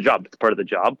 Like it's a job. It's part of the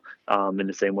job. In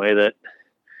the same way that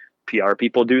PR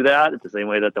people do that. It's the same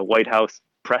way that the White House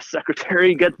press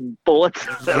secretary gets bullets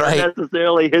that Right. aren't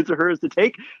necessarily his or hers to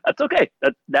take. That's okay.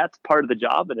 That's part of the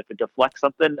job. And if it deflects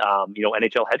something, you know,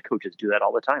 NHL head coaches do that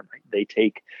all the time. Right? They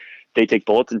take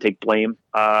bullets and take blame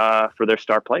for their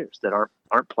star players that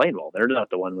aren't playing well. They're not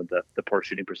the one with the poor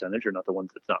shooting percentage, or not the ones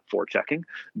that's not forechecking.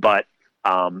 But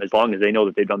as long as they know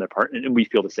that they've done their part, and we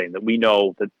feel the same, that we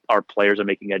know that our players are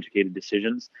making educated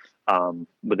decisions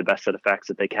with the best set of facts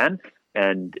that they can.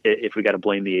 And if we got to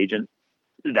blame the agent,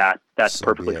 that's So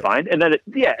perfectly be it. fine. And then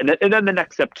and then the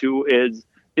next step too is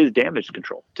damage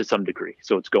control to some degree.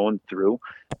 So it's going through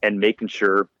and making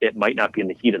sure it might not be in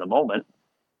the heat of the moment,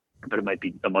 but it might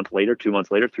be a month later, 2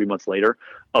 months later, 3 months later,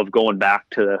 of going back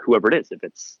to whoever it is. If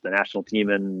it's the national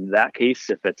team in that case,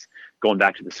 if it's going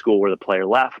back to the school where the player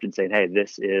left and saying, hey,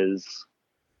 this is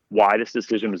why this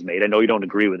decision was made. I know you don't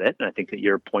agree with it, and I think that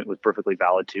your point was perfectly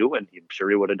valid too, and I'm sure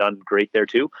you would have done great there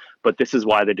too, but this is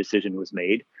why the decision was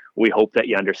made. We hope that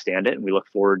you understand it, and we look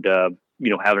forward to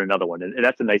having another one. And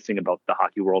that's the nice thing about the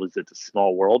hockey world, is it's a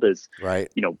small world. Is Right.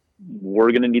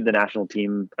 We're going to need the national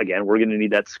team again. We're going to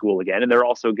need that school again, and they're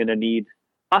also going to need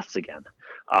us again.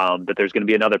 That there's going to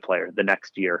be another player the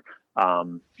next year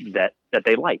that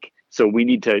they like. So we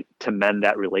need to mend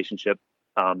that relationship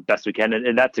best we can.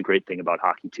 And that's a great thing about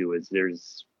hockey too, is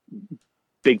there's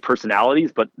big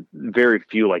personalities, but very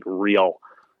few like real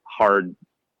hard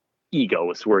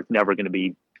egos where it's never going to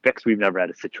be fixed. We've never had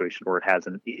a situation where it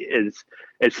hasn't,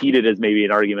 as heated as maybe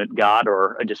an argument got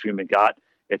or a disagreement got.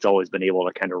 It's always been able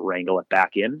to kind of wrangle it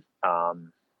back in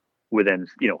within,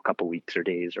 a couple weeks or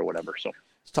days or whatever. So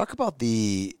Let's talk about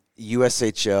the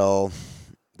USHL.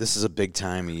 This is a big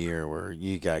time of year where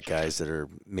you got guys that are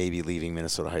maybe leaving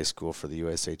Minnesota high school for the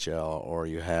USHL, or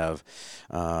you have,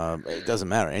 it doesn't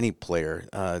matter, any player.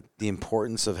 The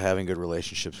importance of having good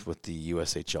relationships with the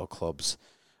USHL clubs,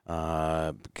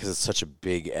 because it's such a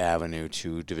big avenue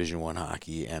to Division I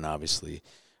hockey and obviously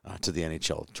to the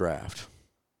NHL draft.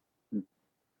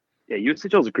 Yeah,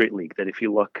 USHL is a great league that if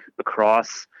you look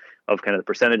across of kind of the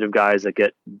percentage of guys that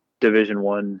get Division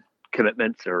I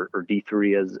commitments or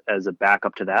D3 as a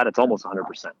backup to that, it's almost 100%,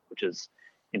 which is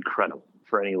incredible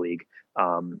for any league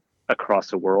across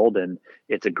the world. And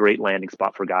it's a great landing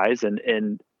spot for guys,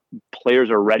 and players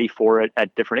are ready for it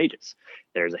at different ages.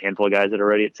 There's a handful of guys that are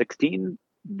ready at 16.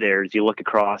 You look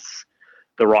across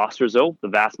the rosters though, the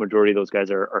vast majority of those guys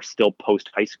are still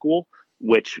post high school,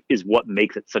 which is what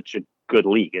makes it such a good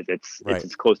league. It's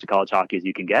as close to college hockey as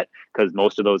you can get, because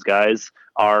most of those guys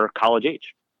are college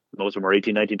age. Most of them are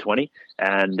 18, 19, 20.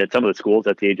 And at some of the schools,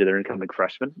 at the age of their incoming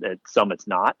freshmen. At some, it's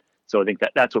not. So I think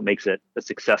that's what makes it a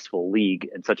successful league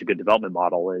and such a good development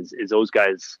model is those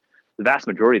guys, the vast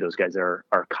majority of those guys are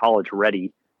college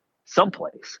ready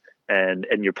someplace. And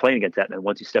you're playing against that. And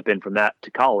once you step in from that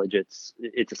to college, it's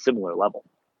a similar level.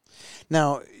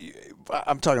 Now,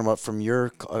 I'm talking about from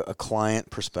a client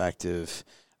perspective.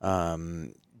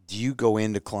 Do you go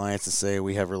into clients and say,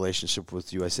 we have a relationship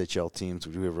with USHL teams,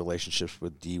 we have relationships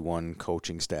with D1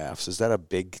 coaching staffs? Is that a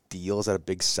big deal? Is that a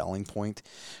big selling point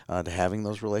to having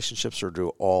those relationships, or do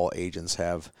all agents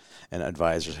have and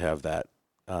advisors have that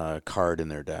card in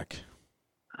their deck?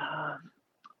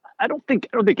 I don't think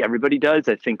everybody does.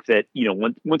 I think that,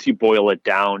 once you boil it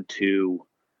down to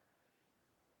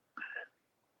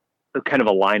kind of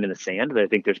a line in the sand, I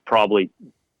think there's probably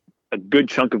a good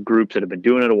chunk of groups that have been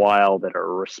doing it a while, that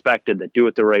are respected, that do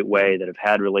it the right way, that have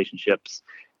had relationships.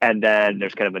 And then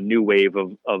there's kind of a new wave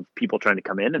of people trying to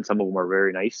come in, and some of them are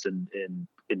very nice and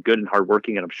good and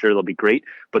hardworking, and I'm sure they'll be great,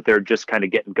 but they're just kind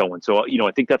of getting going. So,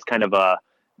 I think that's kind of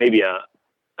maybe a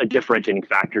differentiating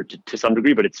factor to some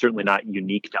degree, but it's certainly not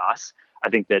unique to us. I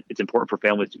think that it's important for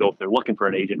families to go, if they're looking for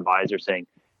an agent advisor, saying,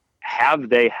 have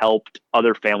they helped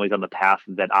other families on the path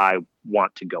that I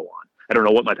want to go on? I don't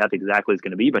know what my path exactly is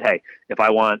going to be, but hey, if I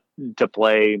want to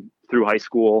play through high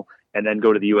school and then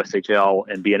go to the USHL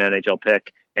and be an NHL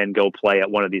pick and go play at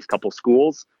one of these couple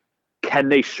schools, can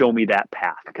they show me that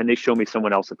path? Can they show me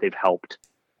someone else that they've helped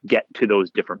get to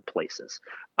those different places?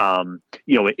 In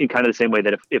kind of the same way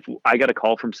that if I got a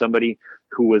call from somebody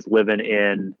who was living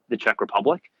in the Czech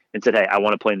Republic and said, hey, I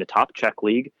want to play in the top Czech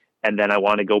league, and then I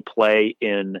want to go play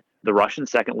in the Russian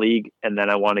second league, and then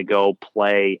I want to go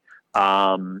play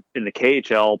in the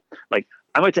KHL, like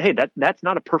I might say, hey, that's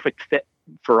not a perfect fit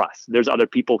for us. There's other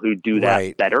people who do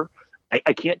that better.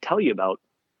 I can't tell you about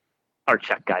our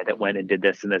Czech guy that went and did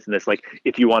this and this and this. Like,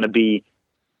 if you want to be,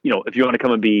 if you want to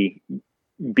come and be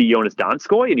Jonas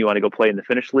Donskoy and you want to go play in the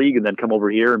Finnish league and then come over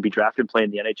here and be drafted and play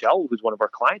in the NHL, who's one of our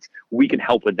clients, we can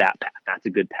help with that path. That's a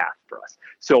good path for us.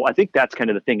 So I think that's kind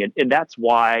of the thing. And that's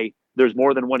why there's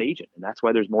more than one agent. And that's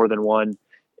why there's more than one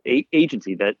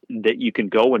agency that you can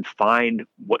go and find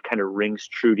what kind of rings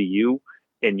true to you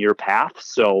in your path.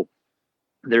 So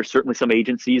there's certainly some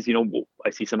agencies, I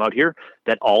see some out here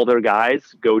that all their guys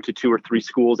go to 2 or 3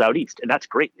 schools out east. And that's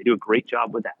great. They do a great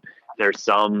job with that. There's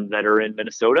some that are in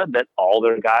Minnesota that all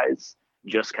their guys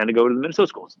just kind of go to the Minnesota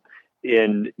schools.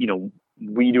 And,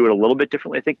 we do it a little bit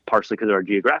differently, I think, partially because of our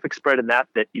geographic spread and that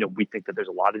we think that there's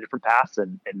a lot of different paths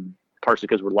and partially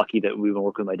because we're lucky that we've been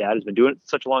working with my dad who's been doing it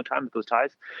such a long time with those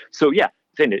ties. So yeah,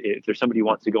 saying if there's somebody who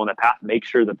wants to go on that path, make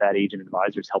sure that agent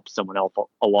advisors help someone else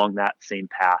along that same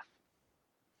path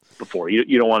before.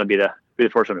 You don't want to be the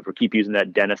first one. If we keep using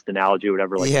that dentist analogy or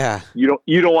whatever, you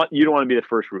don't want to be the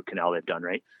first root canal they've done,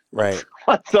 right? Right.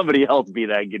 Let somebody else be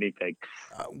that guinea pig.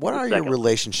 What are your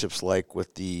relationships like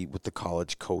with the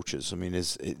college coaches? I mean,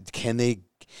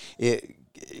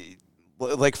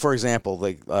 like, for example,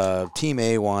 like team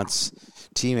A wants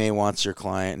your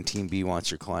client and team B wants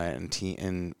your client,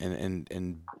 and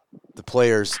the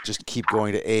players just keep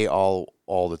going to A all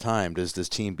the time. Does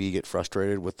team B get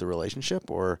frustrated with the relationship,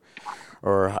 or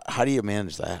how do you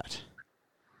manage that?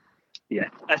 Yeah,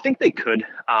 I think they could.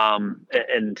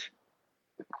 And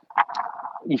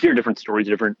you hear different stories,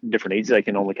 different ages. I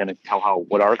can only kind of tell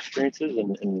what our experience is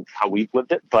and how we've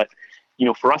lived it. But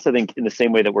for us, I think in the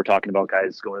same way that we're talking about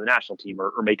guys going to the national team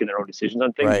or making their own decisions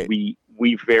on things, right, we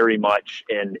very much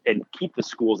and keep the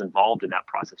schools involved in that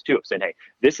process too, of saying, hey,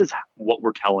 this is what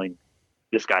we're telling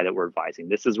this guy that we're advising.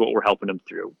 This is what we're helping him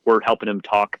through. We're helping him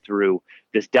talk through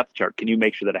this depth chart. Can you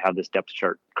make sure that I have this depth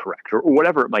chart correct, or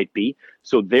whatever it might be?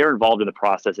 So they're involved in the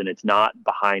process, and it's not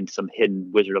behind some hidden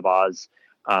Wizard of Oz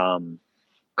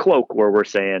cloak where we're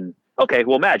saying, okay,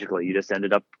 well, magically you just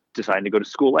ended up deciding to go to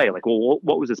school A. Like, well,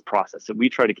 what was this process? And we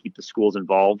try to keep the schools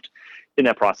involved in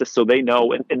that process so they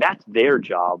know, and that's their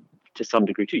job to some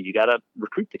degree too. You got to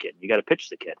recruit the kid. You got to pitch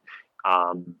the kid.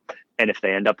 And if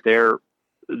they end up there,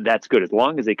 that's good, as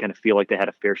long as they kind of feel like they had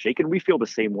a fair shake. And we feel the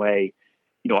same way.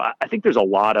 I think there's a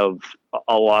lot of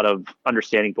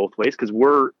understanding both ways, because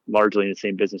we're largely in the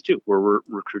same business too, where we're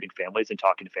recruiting families and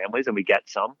talking to families, and we get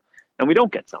some and we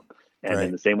don't get some. And right,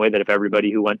 in the same way that if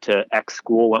everybody who went to X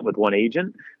school went with one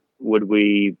agent, would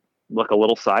we look a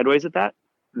little sideways at that?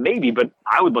 Maybe, but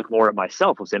I would look more at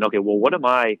myself of saying, okay, well, what am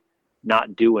I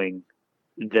not doing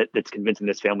that's convincing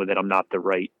this family that I'm not the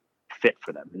right fit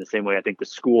for them? In the same way, I think the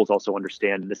schools also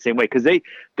understand in the same way, because they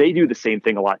do the same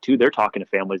thing a lot too. They're talking to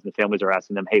families, and the families are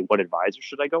asking them, hey, what advisor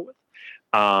should I go with?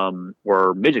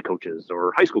 Or midget coaches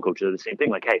or high school coaches are the same thing.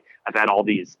 Like, hey, I've had all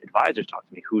these advisors talk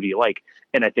to me. Who do you like?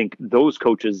 And I think those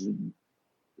coaches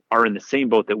are in the same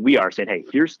boat that we are, saying, hey,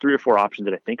 here's 3 or 4 options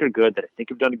that I think are good, that I think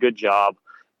have done a good job.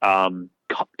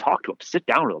 Talk to them, sit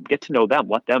down with them, get to know them,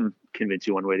 let them convince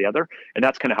you one way or the other. And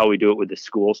that's kind of how we do it with the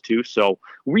schools too. So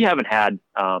we haven't had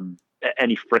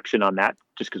any friction on that,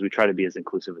 just because we try to be as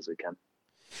inclusive as we can.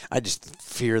 I just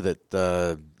fear that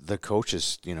the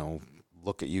coaches,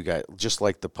 look at you guys just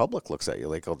like the public looks at you,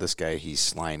 like, oh, this guy, he's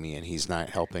slimy and he's not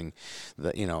helping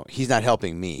he's not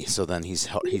helping me, so then he's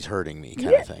hurting me,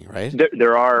 kind of thing, right?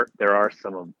 There are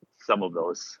some of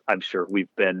those. I'm sure we've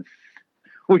been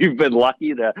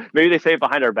lucky to, maybe they say it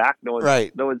behind our back. No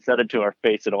one said it to our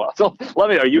face in a while. So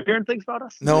are you hearing things about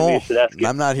us? No,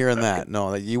 I'm not hearing that.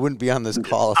 No, you wouldn't be on this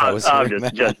call if I was hearing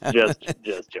that.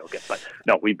 Just joking. But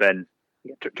no, we've been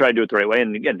trying to do it the right way.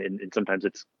 And again, and sometimes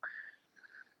it's,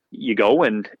 you go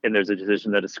and there's a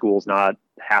decision that a school's not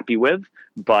happy with,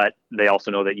 but they also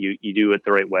know that you do it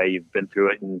the right way. You've been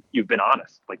through it and you've been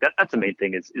honest. Like that's the main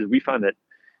thing is we find that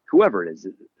whoever it is,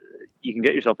 you can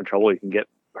get yourself in trouble. You can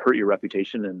hurt your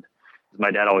reputation. And as my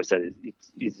dad always said,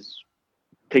 he's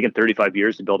taken 35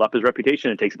 years to build up his reputation.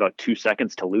 It takes about 2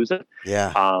 seconds to lose it.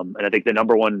 Yeah. And I think the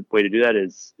number one way to do that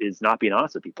is not being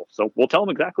honest with people. So we'll tell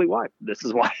them exactly why. This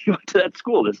is why he went to that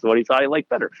school. This is what he thought he liked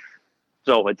better.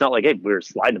 So it's not like, hey, we were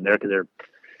sliding them there because they're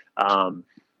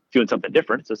doing something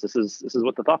different. So this is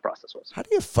what the thought process was. How do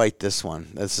you fight this one?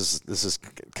 This is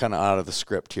kind of out of the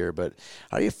script here, but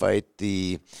how do you fight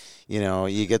the,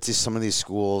 you get some of these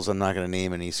schools, I'm not going to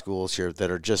name any schools here,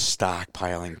 that are just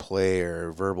stockpiling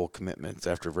player verbal commitments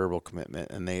after verbal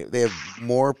commitment, and they have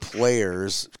more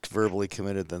players verbally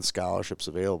committed than scholarships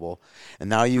available. And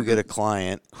now you get a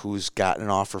client who's gotten an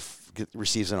offer,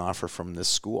 receives an offer from this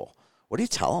school. What do you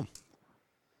tell him?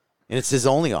 And it's his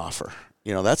only offer.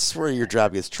 That's where your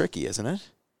job gets tricky, isn't it?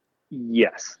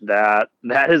 Yes, that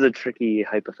is a tricky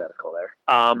hypothetical there.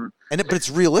 But it's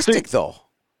realistic though,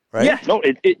 right? Yeah, no,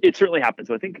 it certainly happens.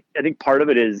 So I think part of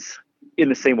it is in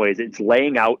the same ways it's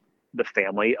laying out the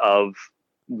family of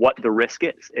what the risk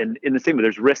is, and in the same way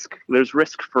there's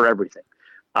risk for everything,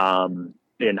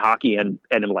 in hockey and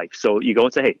in life. So you go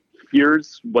and say, hey,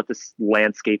 here's what this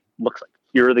landscape looks like.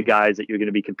 Here are the guys that you're going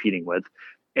to be competing with,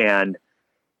 and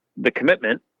the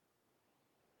commitment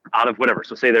out of whatever.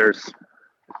 So say there's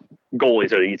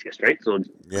goalies are the easiest, right? So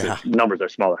the numbers are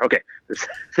smaller. Okay,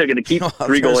 they're going to keep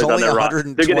three goalies on their roster.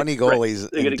 120 goalies.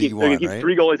 They're going to keep right?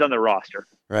 3 goalies on their roster.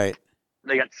 Right.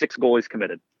 They got 6 goalies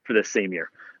committed for this same year.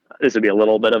 This would be a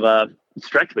little bit of a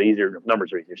stretch, but easier.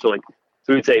 Numbers are easier. So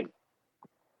we'd say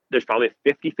there's probably a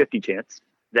 50-50 chance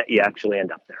that you actually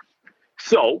end up there.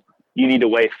 So you need to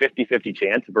weigh 50-50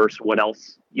 chance versus what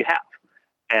else you have.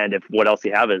 And if what else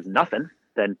you have is nothing,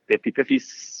 then 50-50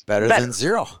 is better than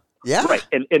 0. Yeah. Right.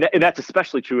 And that's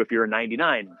especially true if you're a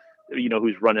 99,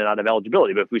 who's running out of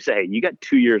eligibility. But if we say, hey, you got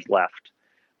 2 years left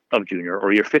of junior,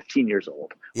 or you're 15 years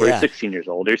old, or you're 16 years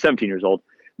old, or you're 17 years old,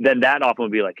 then that often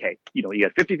would be like, hey, you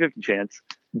got 50-50 chance.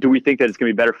 Do we think that it's going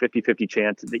to be better 50-50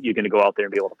 chance that you're going to go out there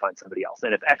and be able to find somebody else?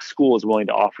 And if X school is willing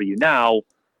to offer you now,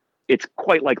 it's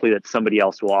quite likely that somebody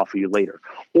else will offer you later.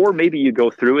 Or maybe you go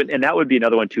through it, and that would be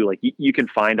another one too. Like you can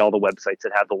find all the websites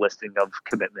that have the listing of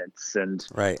commitments and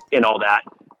all that.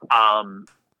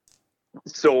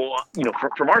 So,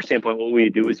 from our standpoint, what we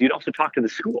do is you'd also talk to the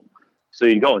school. So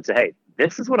you go and say, hey,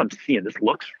 this is what I'm seeing. This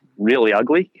looks really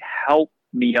ugly. Help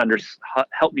me understand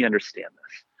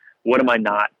this. What am I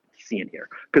not seeing here?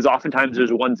 Because oftentimes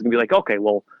there's ones that can be like, okay,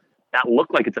 well, that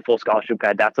looked like it's a full scholarship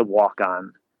guy. That's a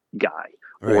walk-on guy.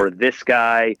 Right. Or this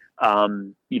guy,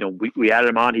 we added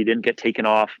him on. He didn't get taken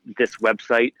off this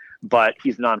website, but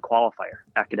he's non-qualifier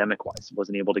academic-wise.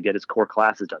 Wasn't able to get his core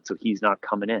classes done, so he's not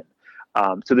coming in.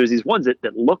 So there's these ones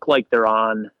that look like they're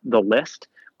on the list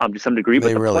to some degree,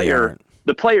 but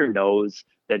the player knows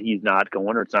that he's not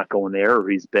going, or it's not going there, or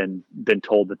he's been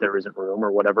told that there isn't room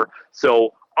or whatever.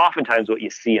 So oftentimes what you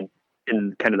see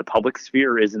in kind of the public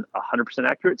sphere isn't 100%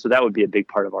 accurate. So that would be a big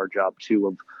part of our job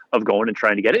too, of going and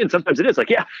trying to get it. And sometimes it is like,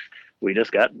 yeah, we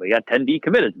got 10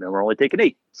 decommitted and we're only taking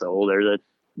 8. So there's a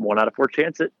 1 out of 4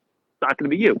 chance it's not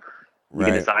going to be you. You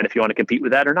can decide if you want to compete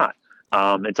with that or not.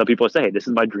 And some people say, hey, this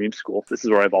is my dream school. This is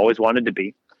where I've always wanted to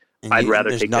be. I'd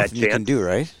rather take that chance. You can do,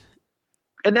 right?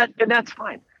 And that's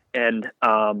fine. And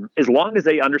as long as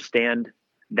they understand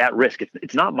that risk,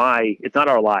 it's not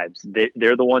our lives.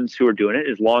 They're the ones who are doing it.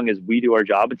 As long as we do our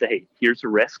job and say, hey, here's the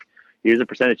risk, here's the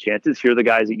percentage chances, here are the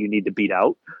guys that you need to beat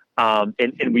out.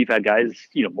 And we've had guys,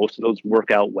 most of those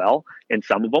work out well, and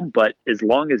some of them, but as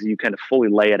long as you kind of fully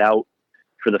lay it out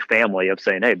for the family of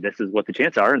saying, hey, this is what the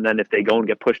chances are. And then if they go and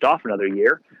get pushed off another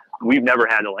year, we've never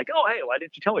had to like, oh, hey, why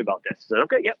didn't you tell me about this? So,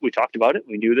 okay, yeah, we talked about it.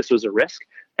 We knew this was a risk,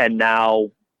 and now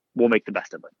we'll make the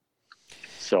best of it.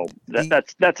 So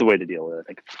that's the way to deal with it, I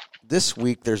think. This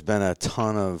week there's been a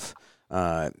ton of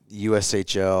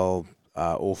USHL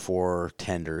 04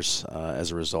 tenders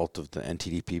as a result of the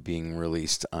NTDP being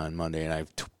released on Monday, and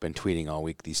I've been tweeting all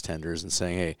week these tenders and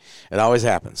saying, hey, it always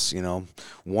happens,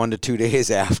 1 to 2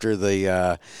 days after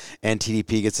the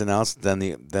NTDP gets announced, then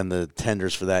the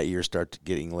tenders for that year start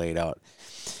getting laid out.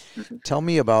 Mm-hmm. Tell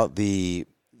me about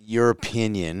your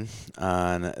opinion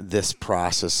on this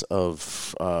process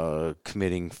of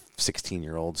committing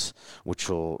 16-year-olds, which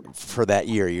will, for that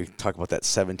year, you talk about that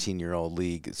 17-year-old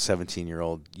league,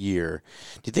 17-year-old year.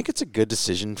 Do you think it's a good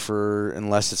decision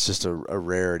unless it's just a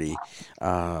rarity,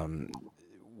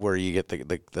 where you get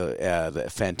the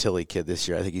Fantilli kid this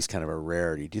year? I think he's kind of a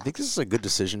rarity. Do you think this is a good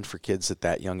decision for kids at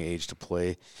that young age to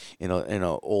play in an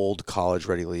old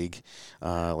college-ready league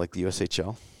like the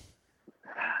USHL?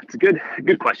 It's a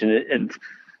good question, and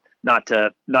not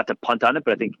to punt on it,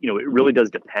 but I think it really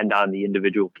does depend on the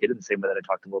individual kid in the same way that I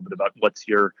talked a little bit about what's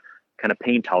your kind of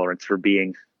pain tolerance for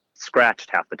being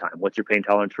scratched half the time. What's your pain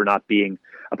tolerance for not being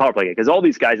a power play guy? Because all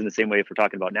these guys in the same way, if we're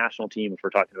talking about national team, if we're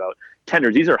talking about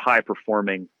tenders, these are high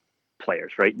performing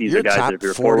players, right? These are guys that if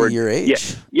you're forward, your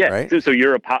age, yeah. Right? So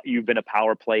you've been a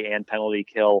power play and penalty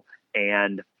kill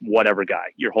and whatever guy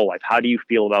your whole life. How do you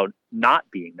feel about not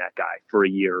being that guy for a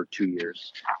year or 2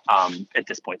 years at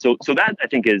this point? So that I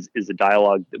think is a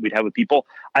dialogue that we'd have with people.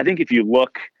 I think if you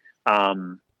look,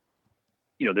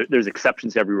 there's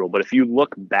exceptions to every rule, but if you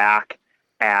look back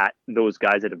at those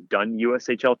guys that have done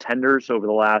USHL tenders over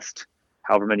the last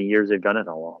however many years they've done it,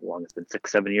 how long it's been,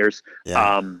 6-7 years.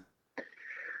 Yeah.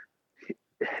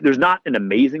 There's not an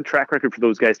amazing track record for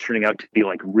those guys turning out to be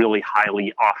like really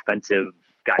highly offensive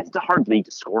guys. It's a hard league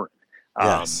to score in.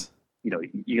 Yes. You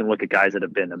can look at guys that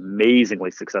have been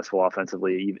amazingly successful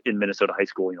offensively in Minnesota high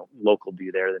school, local to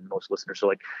you there than most listeners. So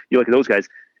like you look at those guys,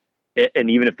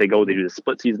 and even if they do the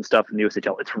split season stuff in the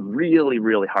USHL, it's really,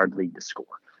 really hard league to score.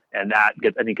 And that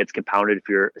I think gets compounded if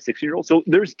you're a 16-year-old. So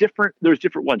there's different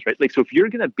ones, right? Like, so if you're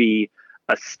going to be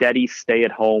a steady stay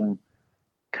at home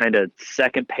kind of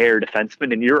second pair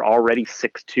defenseman and you're already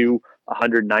 6'2",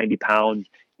 190 pounds,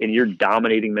 and you're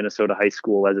dominating Minnesota high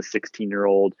school as a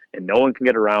 16-year-old and no one can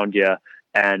get around you,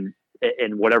 and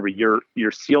whatever your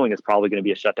ceiling is probably going to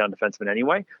be a shutdown defenseman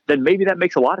anyway, then maybe that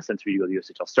makes a lot of sense for you to go to the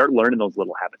USHL. Start learning those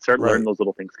little habits, learning those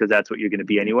little things, because that's what you're going to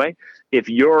be anyway. If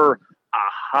you're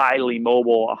a highly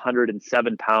mobile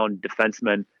 107-pound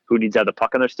defenseman who needs to have the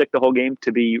puck on their stick the whole game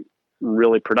to be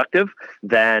really productive,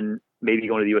 then maybe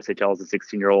going to the USHL as a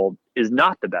 16-year-old is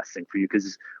not the best thing for you,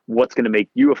 because what's going to make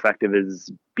you effective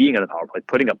is being on the power play,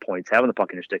 putting up points, having the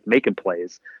puck in your stick, making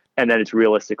plays. And then it's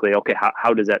realistically, okay,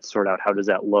 how does that sort out? How does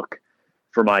that look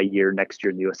for my year next year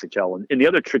in the USHL? And the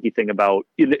other tricky thing about,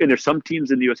 and there's some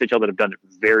teams in the USHL that have done it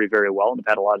very, very well and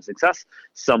have had a lot of success,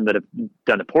 some that have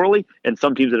done it poorly, and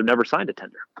some teams that have never signed a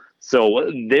tender.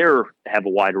 So they have a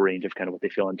wide range of kind of what they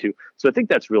feel into. So I think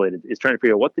that's really it, is trying to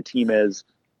figure out what the team is,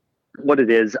 what it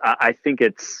is. I think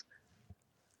it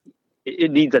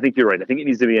needs, I think you're right. I think it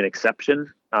needs to be an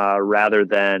exception rather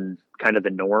than kind of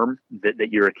the norm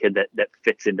that you're a kid that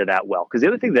fits into that well. Because the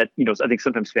other thing that, I think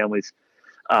sometimes families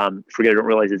forget or don't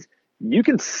realize is you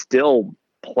can still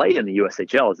play in the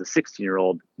USHL as a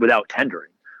 16-year-old without tendering.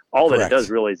 All that Correct. it does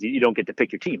really is you don't get to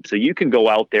pick your team. So you can go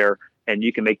out there and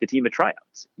you can make the team at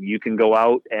tryouts. You can go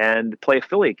out and play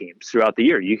affiliate games throughout the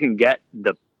year. You can get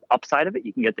the upside of it.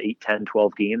 You can get the 8, 10,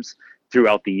 12 games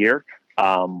throughout the year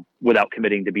without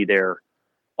committing to be there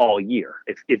all year.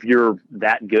 If you're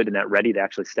that good and that ready to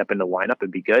actually step into the lineup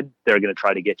and be good, they're going to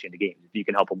try to get you into games. If you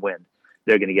can help them win,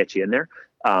 they're going to get you in there.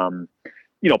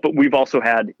 But we've also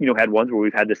had ones where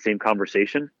we've had the same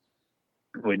conversation.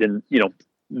 We didn't,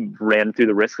 ran through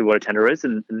the risk of what a tender is,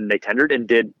 and they tendered and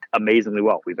did amazingly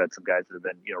well. We've had some guys that have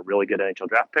been, really good NHL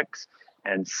draft picks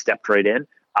and stepped right in.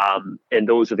 And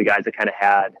those are the guys that kind of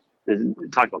had,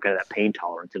 talk about kind of that pain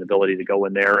tolerance and ability to go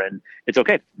in there, and it's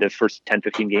okay. The first 10,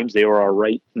 15 games, they were all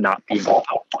right not being a power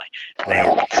play. They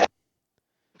were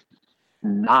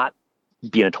not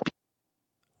being a 20.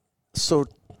 So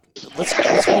let's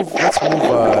move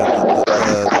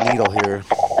the needle here.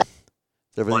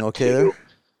 Is everything okay there?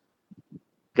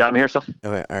 Got me here, so.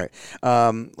 Okay, all right.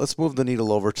 Let's move the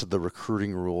needle over to the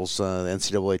recruiting rules. The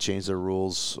NCAA changed their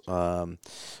rules a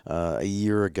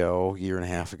year and a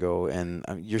half ago, and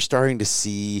you're starting to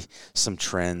see some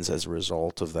trends as a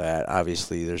result of that.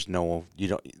 Obviously, the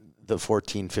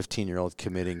 14, 15-year-old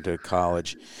committing to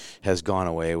college has gone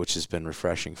away, which has been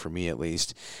refreshing for me at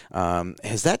least.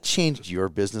 Has that changed your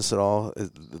business at all?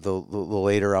 The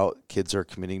later out kids are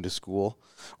committing to school?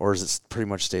 Or has it pretty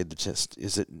much stayed the test?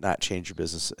 Is it not changed your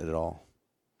business at all?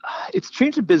 It's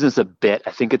changed the business a bit.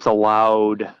 I think it's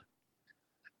allowed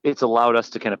us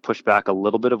to kind of push back a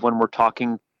little bit of when we're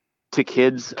talking to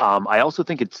kids. I also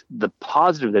think it's the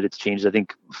positive that it's changed. I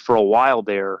think for a while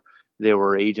there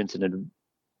were agents and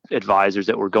advisors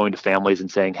that were going to families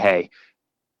and saying, hey,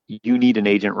 you need an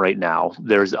agent right now.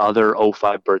 There's other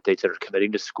 05 birthdays that are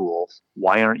committing to school.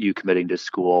 Why aren't you committing to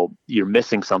school? You're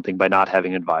missing something by not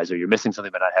having an advisor. You're missing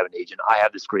something by not having an agent. I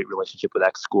have this great relationship with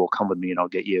X school. Come with me and I'll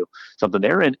get you something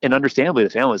there. And understandably, the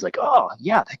family is like, oh,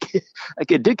 yeah, that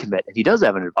kid did commit and he does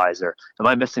have an advisor. Am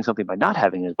I missing something by not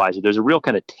having an advisor? There's a real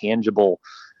kind of tangible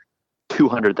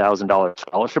 $200,000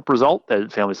 scholarship result that the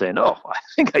family's saying, oh, I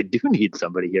think I do need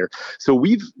somebody here. So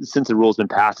since the rule's been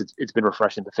passed, it's been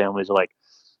refreshing. The families are like,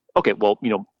 okay, well,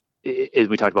 as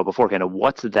we talked about before, kind of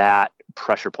what's that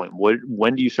pressure point?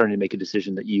 When do you start to make a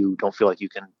decision that you don't feel like you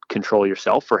can control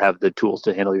yourself or have the tools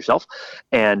to handle yourself?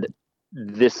 And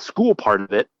this school part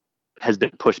of it has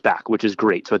been pushed back, which is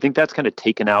great. So I think that's kind of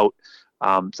taken out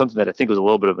something that I think was a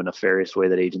little bit of a nefarious way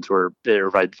that agents or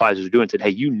advisors were doing. Said, hey,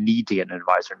 you need to get an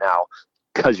advisor now.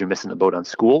 because you're missing the boat on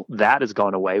school. That has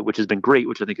gone away, which has been great,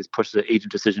 which I think has pushed the age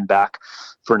of decision back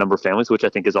for a number of families, which I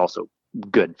think is also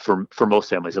good for most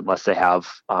families, unless they have,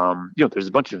 there's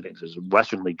a bunch of things. There's a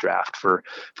Western League draft for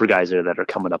guys that are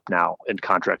coming up now, and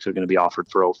contracts are going to be offered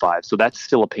for '05. So that's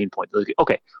still a pain point.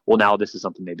 Okay, well, now this is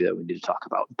something maybe that we need to talk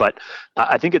about. But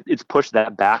I think it's pushed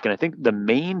that back. And I think the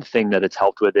main thing that it's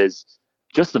helped with is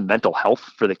just the mental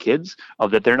health for the kids,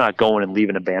 of that they're not going and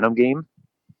leaving a Bantam game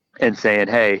and saying,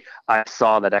 hey, I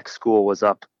saw that X school was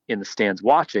up in the stands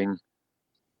watching.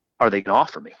 Are they going to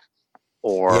offer me?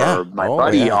 Or my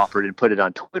buddy offered and put it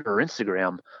on Twitter or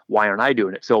Instagram. Why aren't I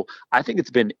doing it? So I think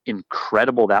it's been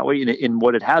incredible that way. And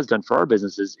what it has done for our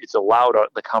business is it's allowed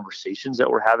the conversations that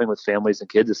we're having with families and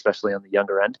kids, especially on the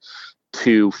younger end,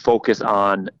 to focus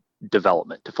on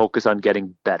development, to focus on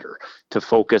getting better, to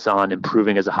focus on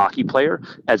improving as a hockey player,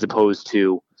 as opposed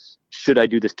to, should I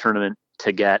do this tournament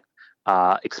to get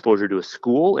exposure to a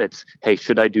school? It's, hey,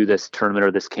 should I do this tournament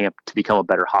or this camp to become a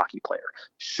better hockey player?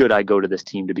 Should I go to this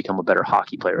team to become a better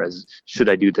hockey player? As should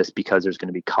I do this because there's going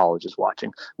to be colleges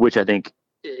watching, which I think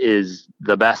is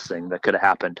the best thing that could have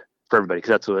happened for everybody, because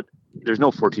that's what, there's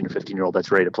no 14 or 15-year-old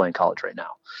that's ready to play in college right now.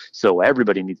 So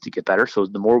everybody needs to get better. So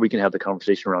the more we can have the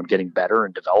conversation around getting better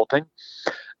and developing,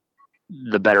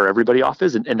 the better everybody off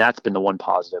is. And that's been the one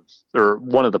positive, or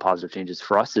one of the positive changes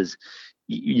for us is,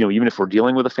 even if we're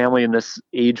dealing with a family in this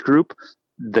age group,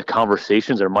 the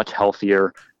conversations are much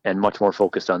healthier and much more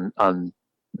focused on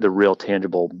the real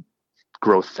tangible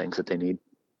growth things that they need.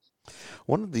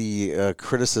 One of the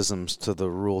criticisms to the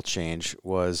rule change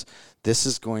was this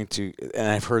is going to, and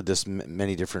I've heard this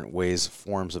many different ways,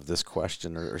 forms of this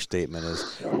question or statement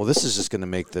is, well, this is just going to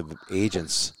make the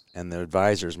agents and the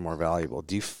advisors more valuable.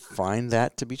 Do you find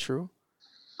that to be true?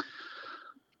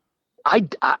 I've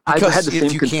had the same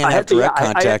if you can't have direct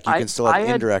contact, you can still have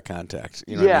indirect contact.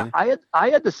 You know what I mean? I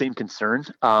had the same concern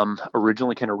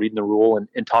originally, kind of reading the rule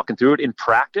and talking through it. In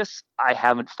practice, I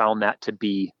haven't found that to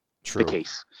be the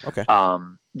case. Okay.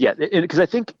 Because I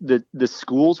think the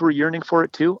schools were yearning for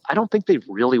it too. I don't think they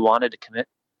really wanted to commit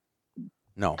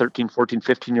 13, 14,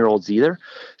 15-year-olds either.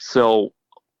 So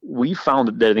we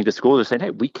found that I think the schools are saying,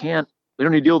 hey, we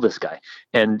don't need to deal with this guy.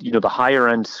 And, the higher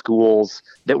end schools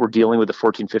that were dealing with the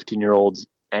 14, 15-year-olds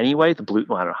anyway, the blue,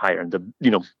 well, I don't know, higher end,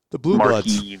 the blue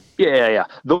marquee, bloods. Yeah.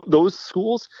 Those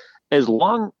schools, as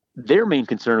long, their main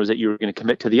concern was that you were going to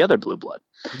commit to the other blue blood.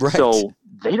 Right. So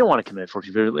they don't want to commit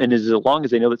 14, 15, and as long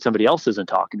as they know that somebody else isn't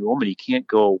talking to them and you can't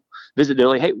go visit, they're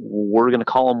like, hey, we're going to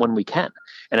call them when we can.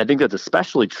 And I think that's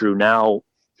especially true now.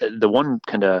 The one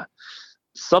kind of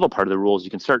subtle part of the rules, you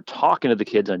can start talking to the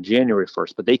kids on January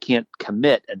 1st, but they can't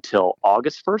commit until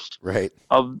August 1st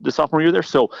of the sophomore year there.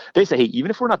 So they say, hey,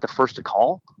 even if we're not the first to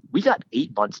call, we got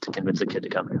 8 months to convince a kid to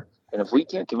come here. And if we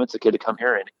can't convince a kid to come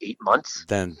here in 8 months,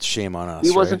 then shame on us.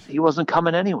 He wasn't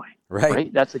coming anyway.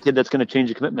 Right. That's a kid that's going to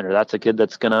change a commitment, or that's a kid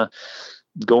that's going to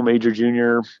go major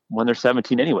junior when they're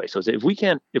 17 anyway. So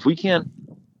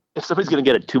if somebody's going to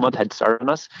get a 2-month head start on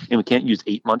us and we can't use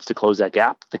 8 months to close that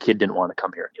gap, the kid didn't want to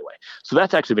come here anyway. So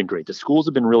that's actually been great. The schools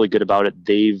have been really good about it.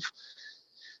 They've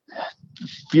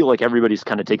feel like everybody's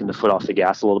kind of taking the foot off the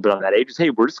gas a little bit on that age. Is,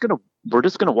 hey, we're just going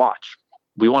to watch.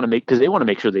 We want to because they want to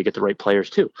make sure they get the right players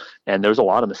too. And there's a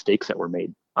lot of mistakes that were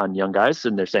made on young guys,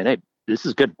 and they're saying, hey, this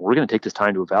is good. We're going to take this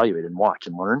time to evaluate and watch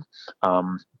and learn.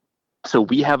 So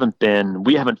we haven't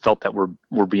felt that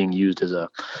we're being used as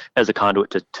a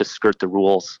conduit to skirt the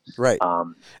rules, right?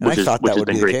 Which I thought that would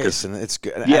be the case, and it's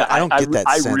good. Yeah, I don't get that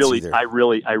sense either. I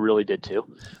really did too,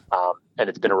 and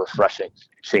it's been a refreshing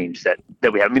change that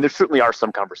we have. I mean, there certainly are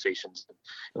some conversations,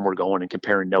 and we're going and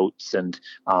comparing notes, and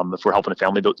if we're helping a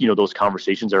family, those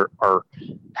conversations are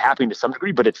happening to some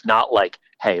degree, but it's not like,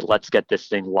 hey, let's get this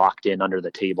thing locked in under the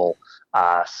table,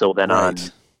 so then on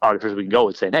August 1st we can go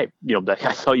and say, hey,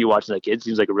 I saw you watching that kid.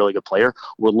 Seems like a really good player.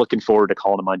 We're looking forward to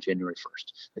calling him on January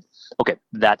 1st. Okay,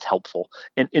 that's helpful.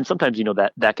 And sometimes,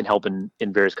 that can help in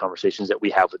various conversations that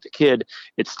we have with the kid.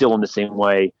 It's still in the same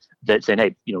way that saying,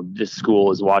 hey, this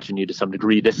school is watching you to some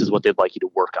degree. This is what they'd like you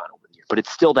to work on over the year. But it's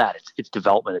still that. It's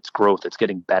development. It's growth. It's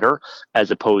getting better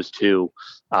as opposed to,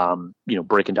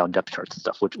 breaking down depth charts and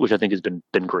stuff, which I think has been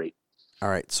great. All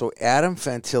right. So Adam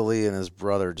Fantilli and his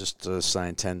brother just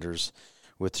signed tenders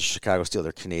with the Chicago Steel.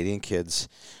 They're Canadian kids.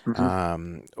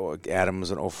 Mm-hmm. Adam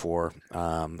was an 04.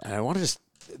 And I want to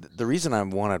the reason I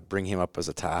want to bring him up as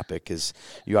a topic is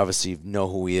you obviously know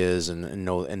who he is and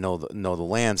know the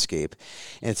landscape.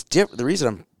 And it's different. The reason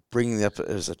I'm bringing it up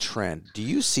as a trend, do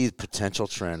you see the potential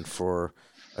trend for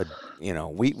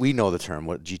we know the term,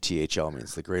 what GTHL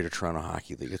means, the Greater Toronto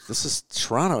Hockey League.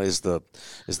 Toronto is the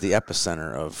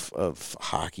epicenter of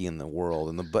hockey in the world,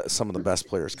 and some of the best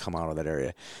players come out of that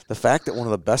area. The fact that one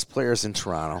of the best players in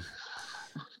Toronto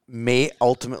may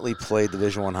ultimately play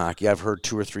Division I hockey. I've heard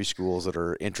 2 or 3 schools that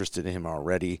are interested in him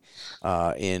already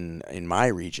in my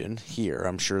region here.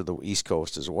 I'm sure the East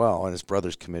Coast as well, and his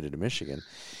brother's committed to Michigan.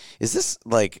 Is this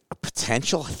like a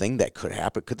potential thing that could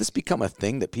happen? Could this become a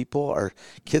thing that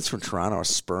kids from Toronto are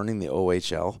spurning the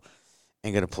OHL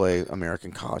and going to play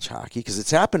American college hockey? Because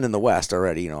it's happened in the West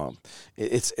already.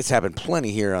 It's happened plenty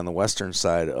here on the western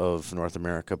side of North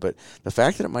America. But the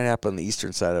fact that it might happen on the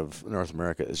eastern side of North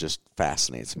America is just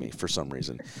fascinates me for some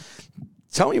reason.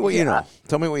 Tell me what you know.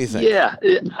 Tell me what you think. Yeah,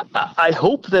 I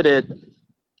hope that it,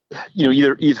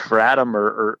 either for Adam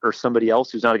or somebody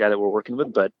else who's not a guy that we're working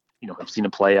with, but I've seen him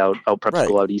play out prep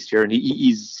school out east here, and he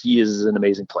is an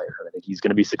amazing player. I think he's going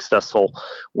to be successful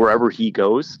wherever he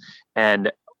goes.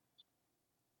 And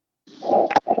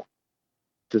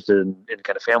just in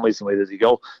kind of families and ways as you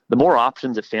go, the more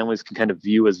options that families can kind of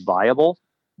view as viable,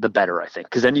 the better, I think,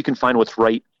 because then you can find what's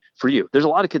right for you. There's a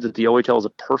lot of kids that the OHL is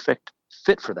a perfect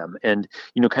fit for them. And,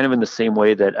 kind of in the same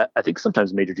way that I think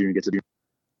sometimes major junior gets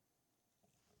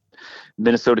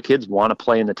Minnesota kids want to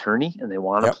play in the tourney and they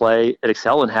want to play at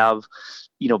Excel and have,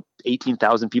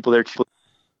 18,000 people there.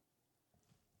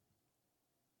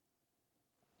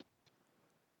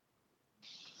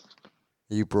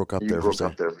 You broke up there for a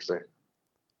second.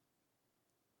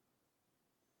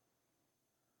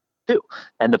 Too.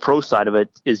 And the pro side of it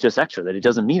is just extra, that it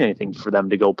doesn't mean anything for them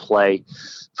to go play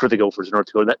for the Gophers in North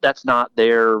Dakota. That's not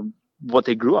what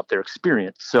they grew up, their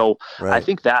experience. So I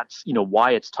think that's,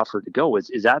 why it's tougher to go is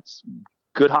that's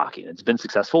good hockey. It's been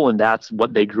successful, and that's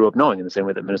what they grew up knowing, in the same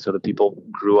way that Minnesota people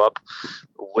grew up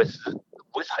with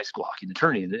high school hockey in the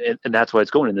tourney. And that's why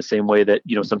it's going in the same way that,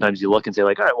 sometimes you look and say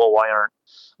like, all right, well,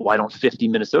 why don't 50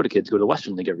 Minnesota kids go to the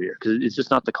Western League every year? Because it's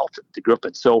just not the culture they grew up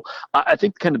in. So I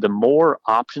think kind of the more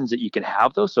options that you can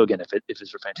have, though. So again, if it's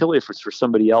for Fantilli, if it's for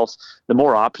somebody else, the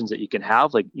more options that you can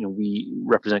have. Like, we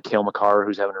represent Cale McCarr,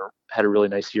 who's had a really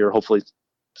nice year. Hopefully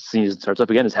season starts up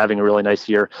again, is having a really nice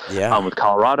year with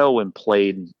Colorado, and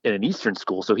played in an Eastern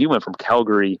school. So he went from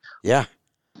Calgary,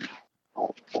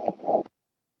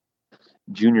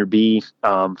 junior B,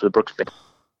 for the Brooks.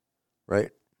 Right.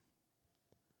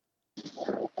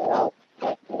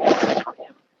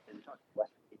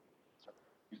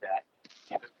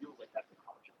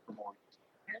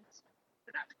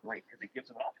 That's great, because it gives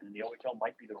them an option, and the OHL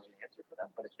might be the right answer for them.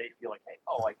 But if they feel like, hey,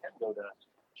 I can go to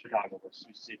Chicago or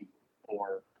Sioux City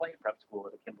or play prep school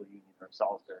at a Kimball Union or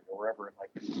Salisbury or wherever it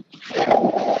might be,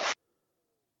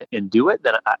 and do it,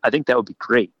 then I think that would be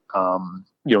great. And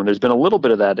there's been a little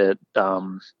bit of that at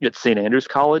St. Andrews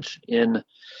College in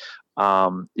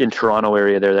Toronto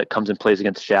area there, that comes and plays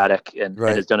against Shattuck and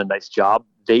has done a nice job.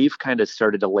 They've kind of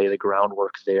started to lay the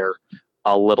groundwork there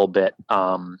a little bit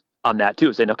on that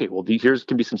too, saying, okay, well, here's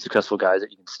can be some successful guys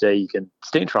that you can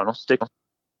stay in Toronto,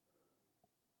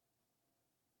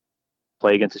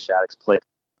 play against the Shaddocks, play.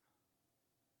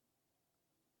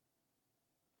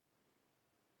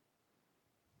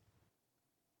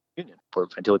 Union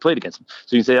until he played against them.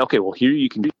 So you can say, okay, well, here you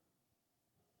can do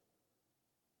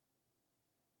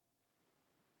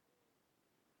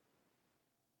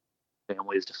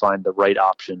families to find the right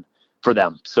option for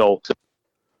them. So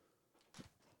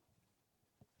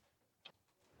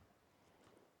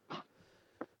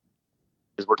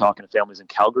as we're talking to families in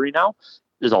Calgary now,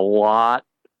 there's a lot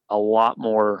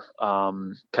more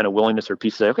kind of willingness or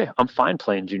piece to say, okay, I'm fine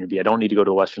playing junior B. I don't need to go to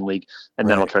the Western League, and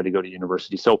then I'll try to go to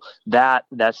university. So that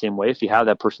same way, if you have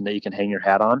that person that you can hang your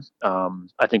hat on,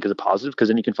 I think is a positive, because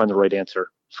then you can find the right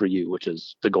answer for you, which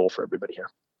is the goal for everybody here.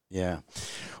 Yeah.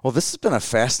 Well, this has been a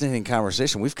fascinating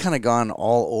conversation. We've kind of gone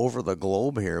all over the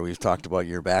globe here. We've talked about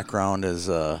your background as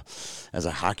a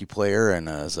hockey player and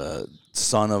as a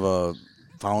son of a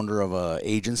founder of a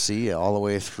agency, all the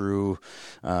way through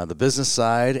the business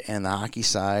side and the hockey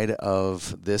side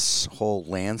of this whole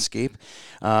landscape.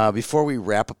 Before we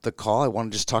wrap up the call, I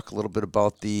want to just talk a little bit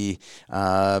about the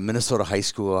Minnesota high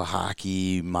school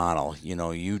hockey model.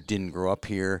 You didn't grow up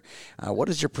here. What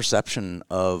is your perception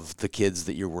of the kids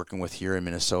that you're working with here in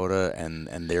Minnesota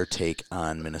and their take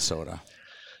on Minnesota?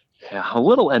 Yeah, a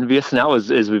little envious now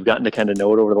as we've gotten to kind of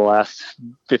know it over the last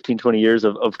 15, 20 years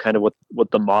of kind of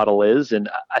what the model is. And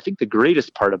I think the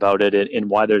greatest part about it, and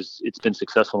why it's been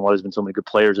successful and why there's been so many good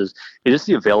players, is just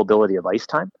the availability of ice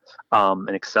time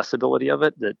and accessibility of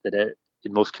it.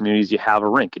 In most communities, you have a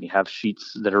rink and you have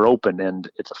sheets that are open, and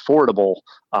it's affordable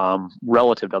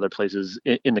relative to other places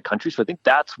in the country. So I think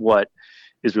that's what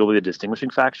is really the distinguishing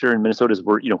factor in Minnesota. Is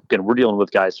we're dealing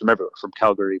with guys from everywhere, from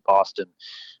Calgary, Boston,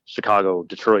 Chicago,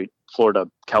 Detroit, Florida,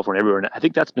 California, everywhere. And I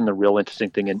think that's been the real interesting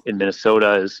thing in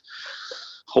Minnesota is,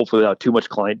 hopefully without too much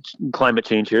climate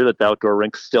change here, that the outdoor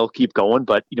rinks still keep going,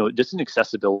 but just an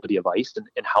accessibility of ice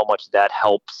and how much that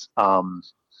helps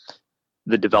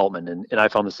the development. And I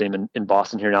found the same in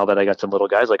Boston here. Now that I got some little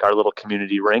guys, like our little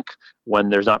community rink, when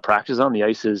there's not practice on, the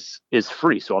ice is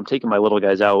free. So I'm taking my little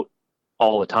guys out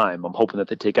all the time. I'm hoping that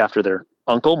they take after their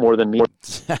uncle more than me.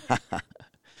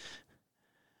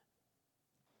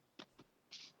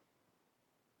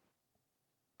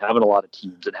 Having a lot of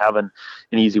teams and having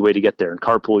an easy way to get there and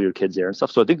carpool your kids there and stuff.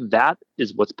 So I think that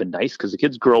is what's been nice, because the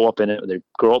kids grow up in it. They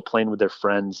grow up playing with their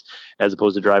friends as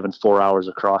opposed to driving 4 hours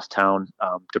across town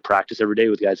to practice every day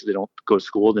with guys that they don't go to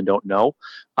school and don't know.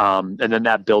 And then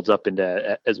that builds up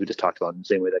into, as we just talked about, in the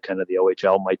same way that kind of the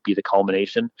OHL might be the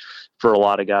culmination for a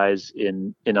lot of guys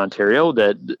in Ontario,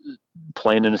 that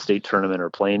playing in a state tournament or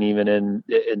playing even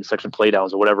in section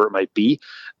playdowns or whatever it might be,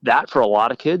 that for a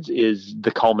lot of kids is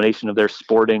the culmination of their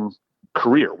sporting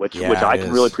career, which I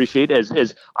can really appreciate,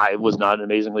 as I was not an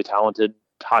amazingly talented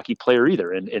hockey player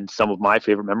either. And some of my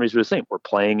favorite memories were the same. We're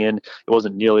playing it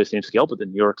wasn't nearly the same scale, but the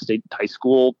New York State high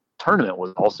school tournament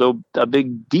was also a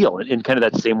big deal in kind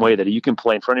of that same way, that you can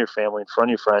play in front of your family, in front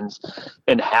of your friends,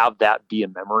 and have that be a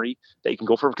memory that you can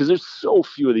go for, because there's so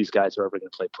few of these guys who are ever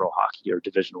going to play pro hockey or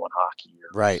Division I hockey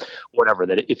or whatever,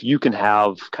 that if you can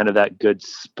have kind of that good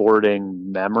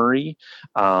sporting memory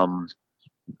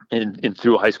in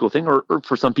through a high school thing, or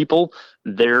for some people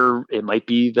it might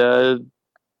be the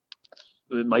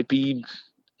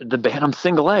Bantam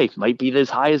single A, might be as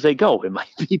high as they go. It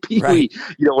might be Pee Wee,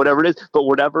 whatever it is. But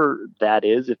whatever that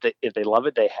is, if they love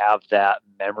it, they have that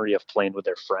memory of playing with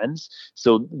their friends.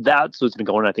 So that's what's been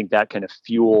going on. I think that kind of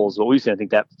fuels what we say. I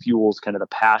think that fuels kind of the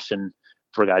passion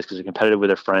for guys, because they're competitive with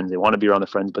their friends. They want to be around their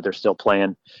friends, but they're still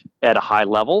playing at a high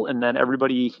level. And then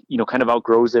everybody, kind of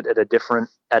outgrows it at a different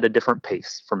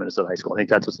pace for Minnesota high school. I think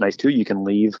that's what's nice too. You can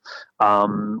leave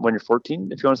when you're 14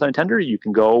 if you want to sign tender. You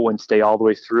can go and stay all the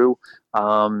way through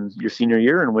your senior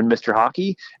year and win Mr.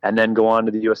 Hockey, and then go on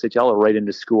to the USHL or right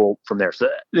into school from there. So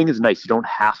I think it's nice. You don't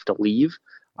have to leave.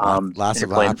 Lots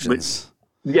of options.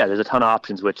 There's a ton of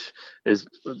options, which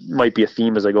might be a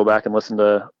theme as I go back and listen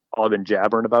to all I've been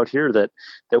jabbering about here, that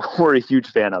we're a huge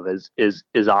fan of is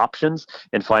options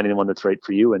and finding the one that's right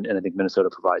for you. And I think Minnesota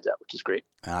provides that, which is great.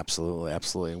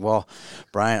 Absolutely. Well,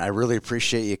 Brian, I really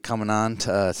appreciate you coming on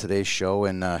to today's show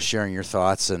and sharing your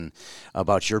thoughts and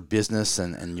about your business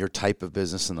and your type of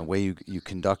business and the way you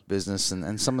conduct business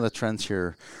and some of the trends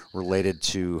here related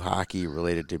to hockey,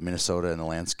 related to Minnesota and the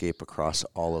landscape across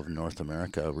all of North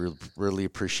America. Really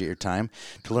appreciate your time.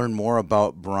 To learn more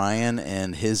about Brian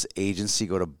and his agency,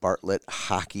 go to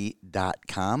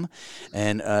bartletthockey.com,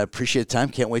 and appreciate the time.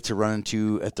 Can't wait to run into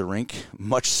you at the rink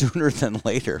much sooner than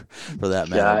later, for that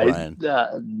matter, Brian.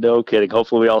 No kidding.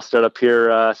 Hopefully we all start up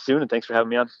here soon, and thanks for having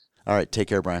me on. All right, take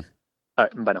care, Brian. All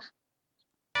right, bye now.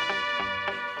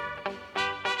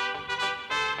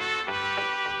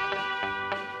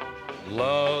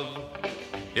 Love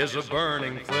is a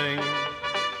burning thing,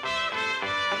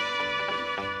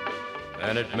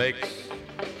 and it makes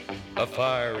a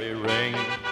fiery ring.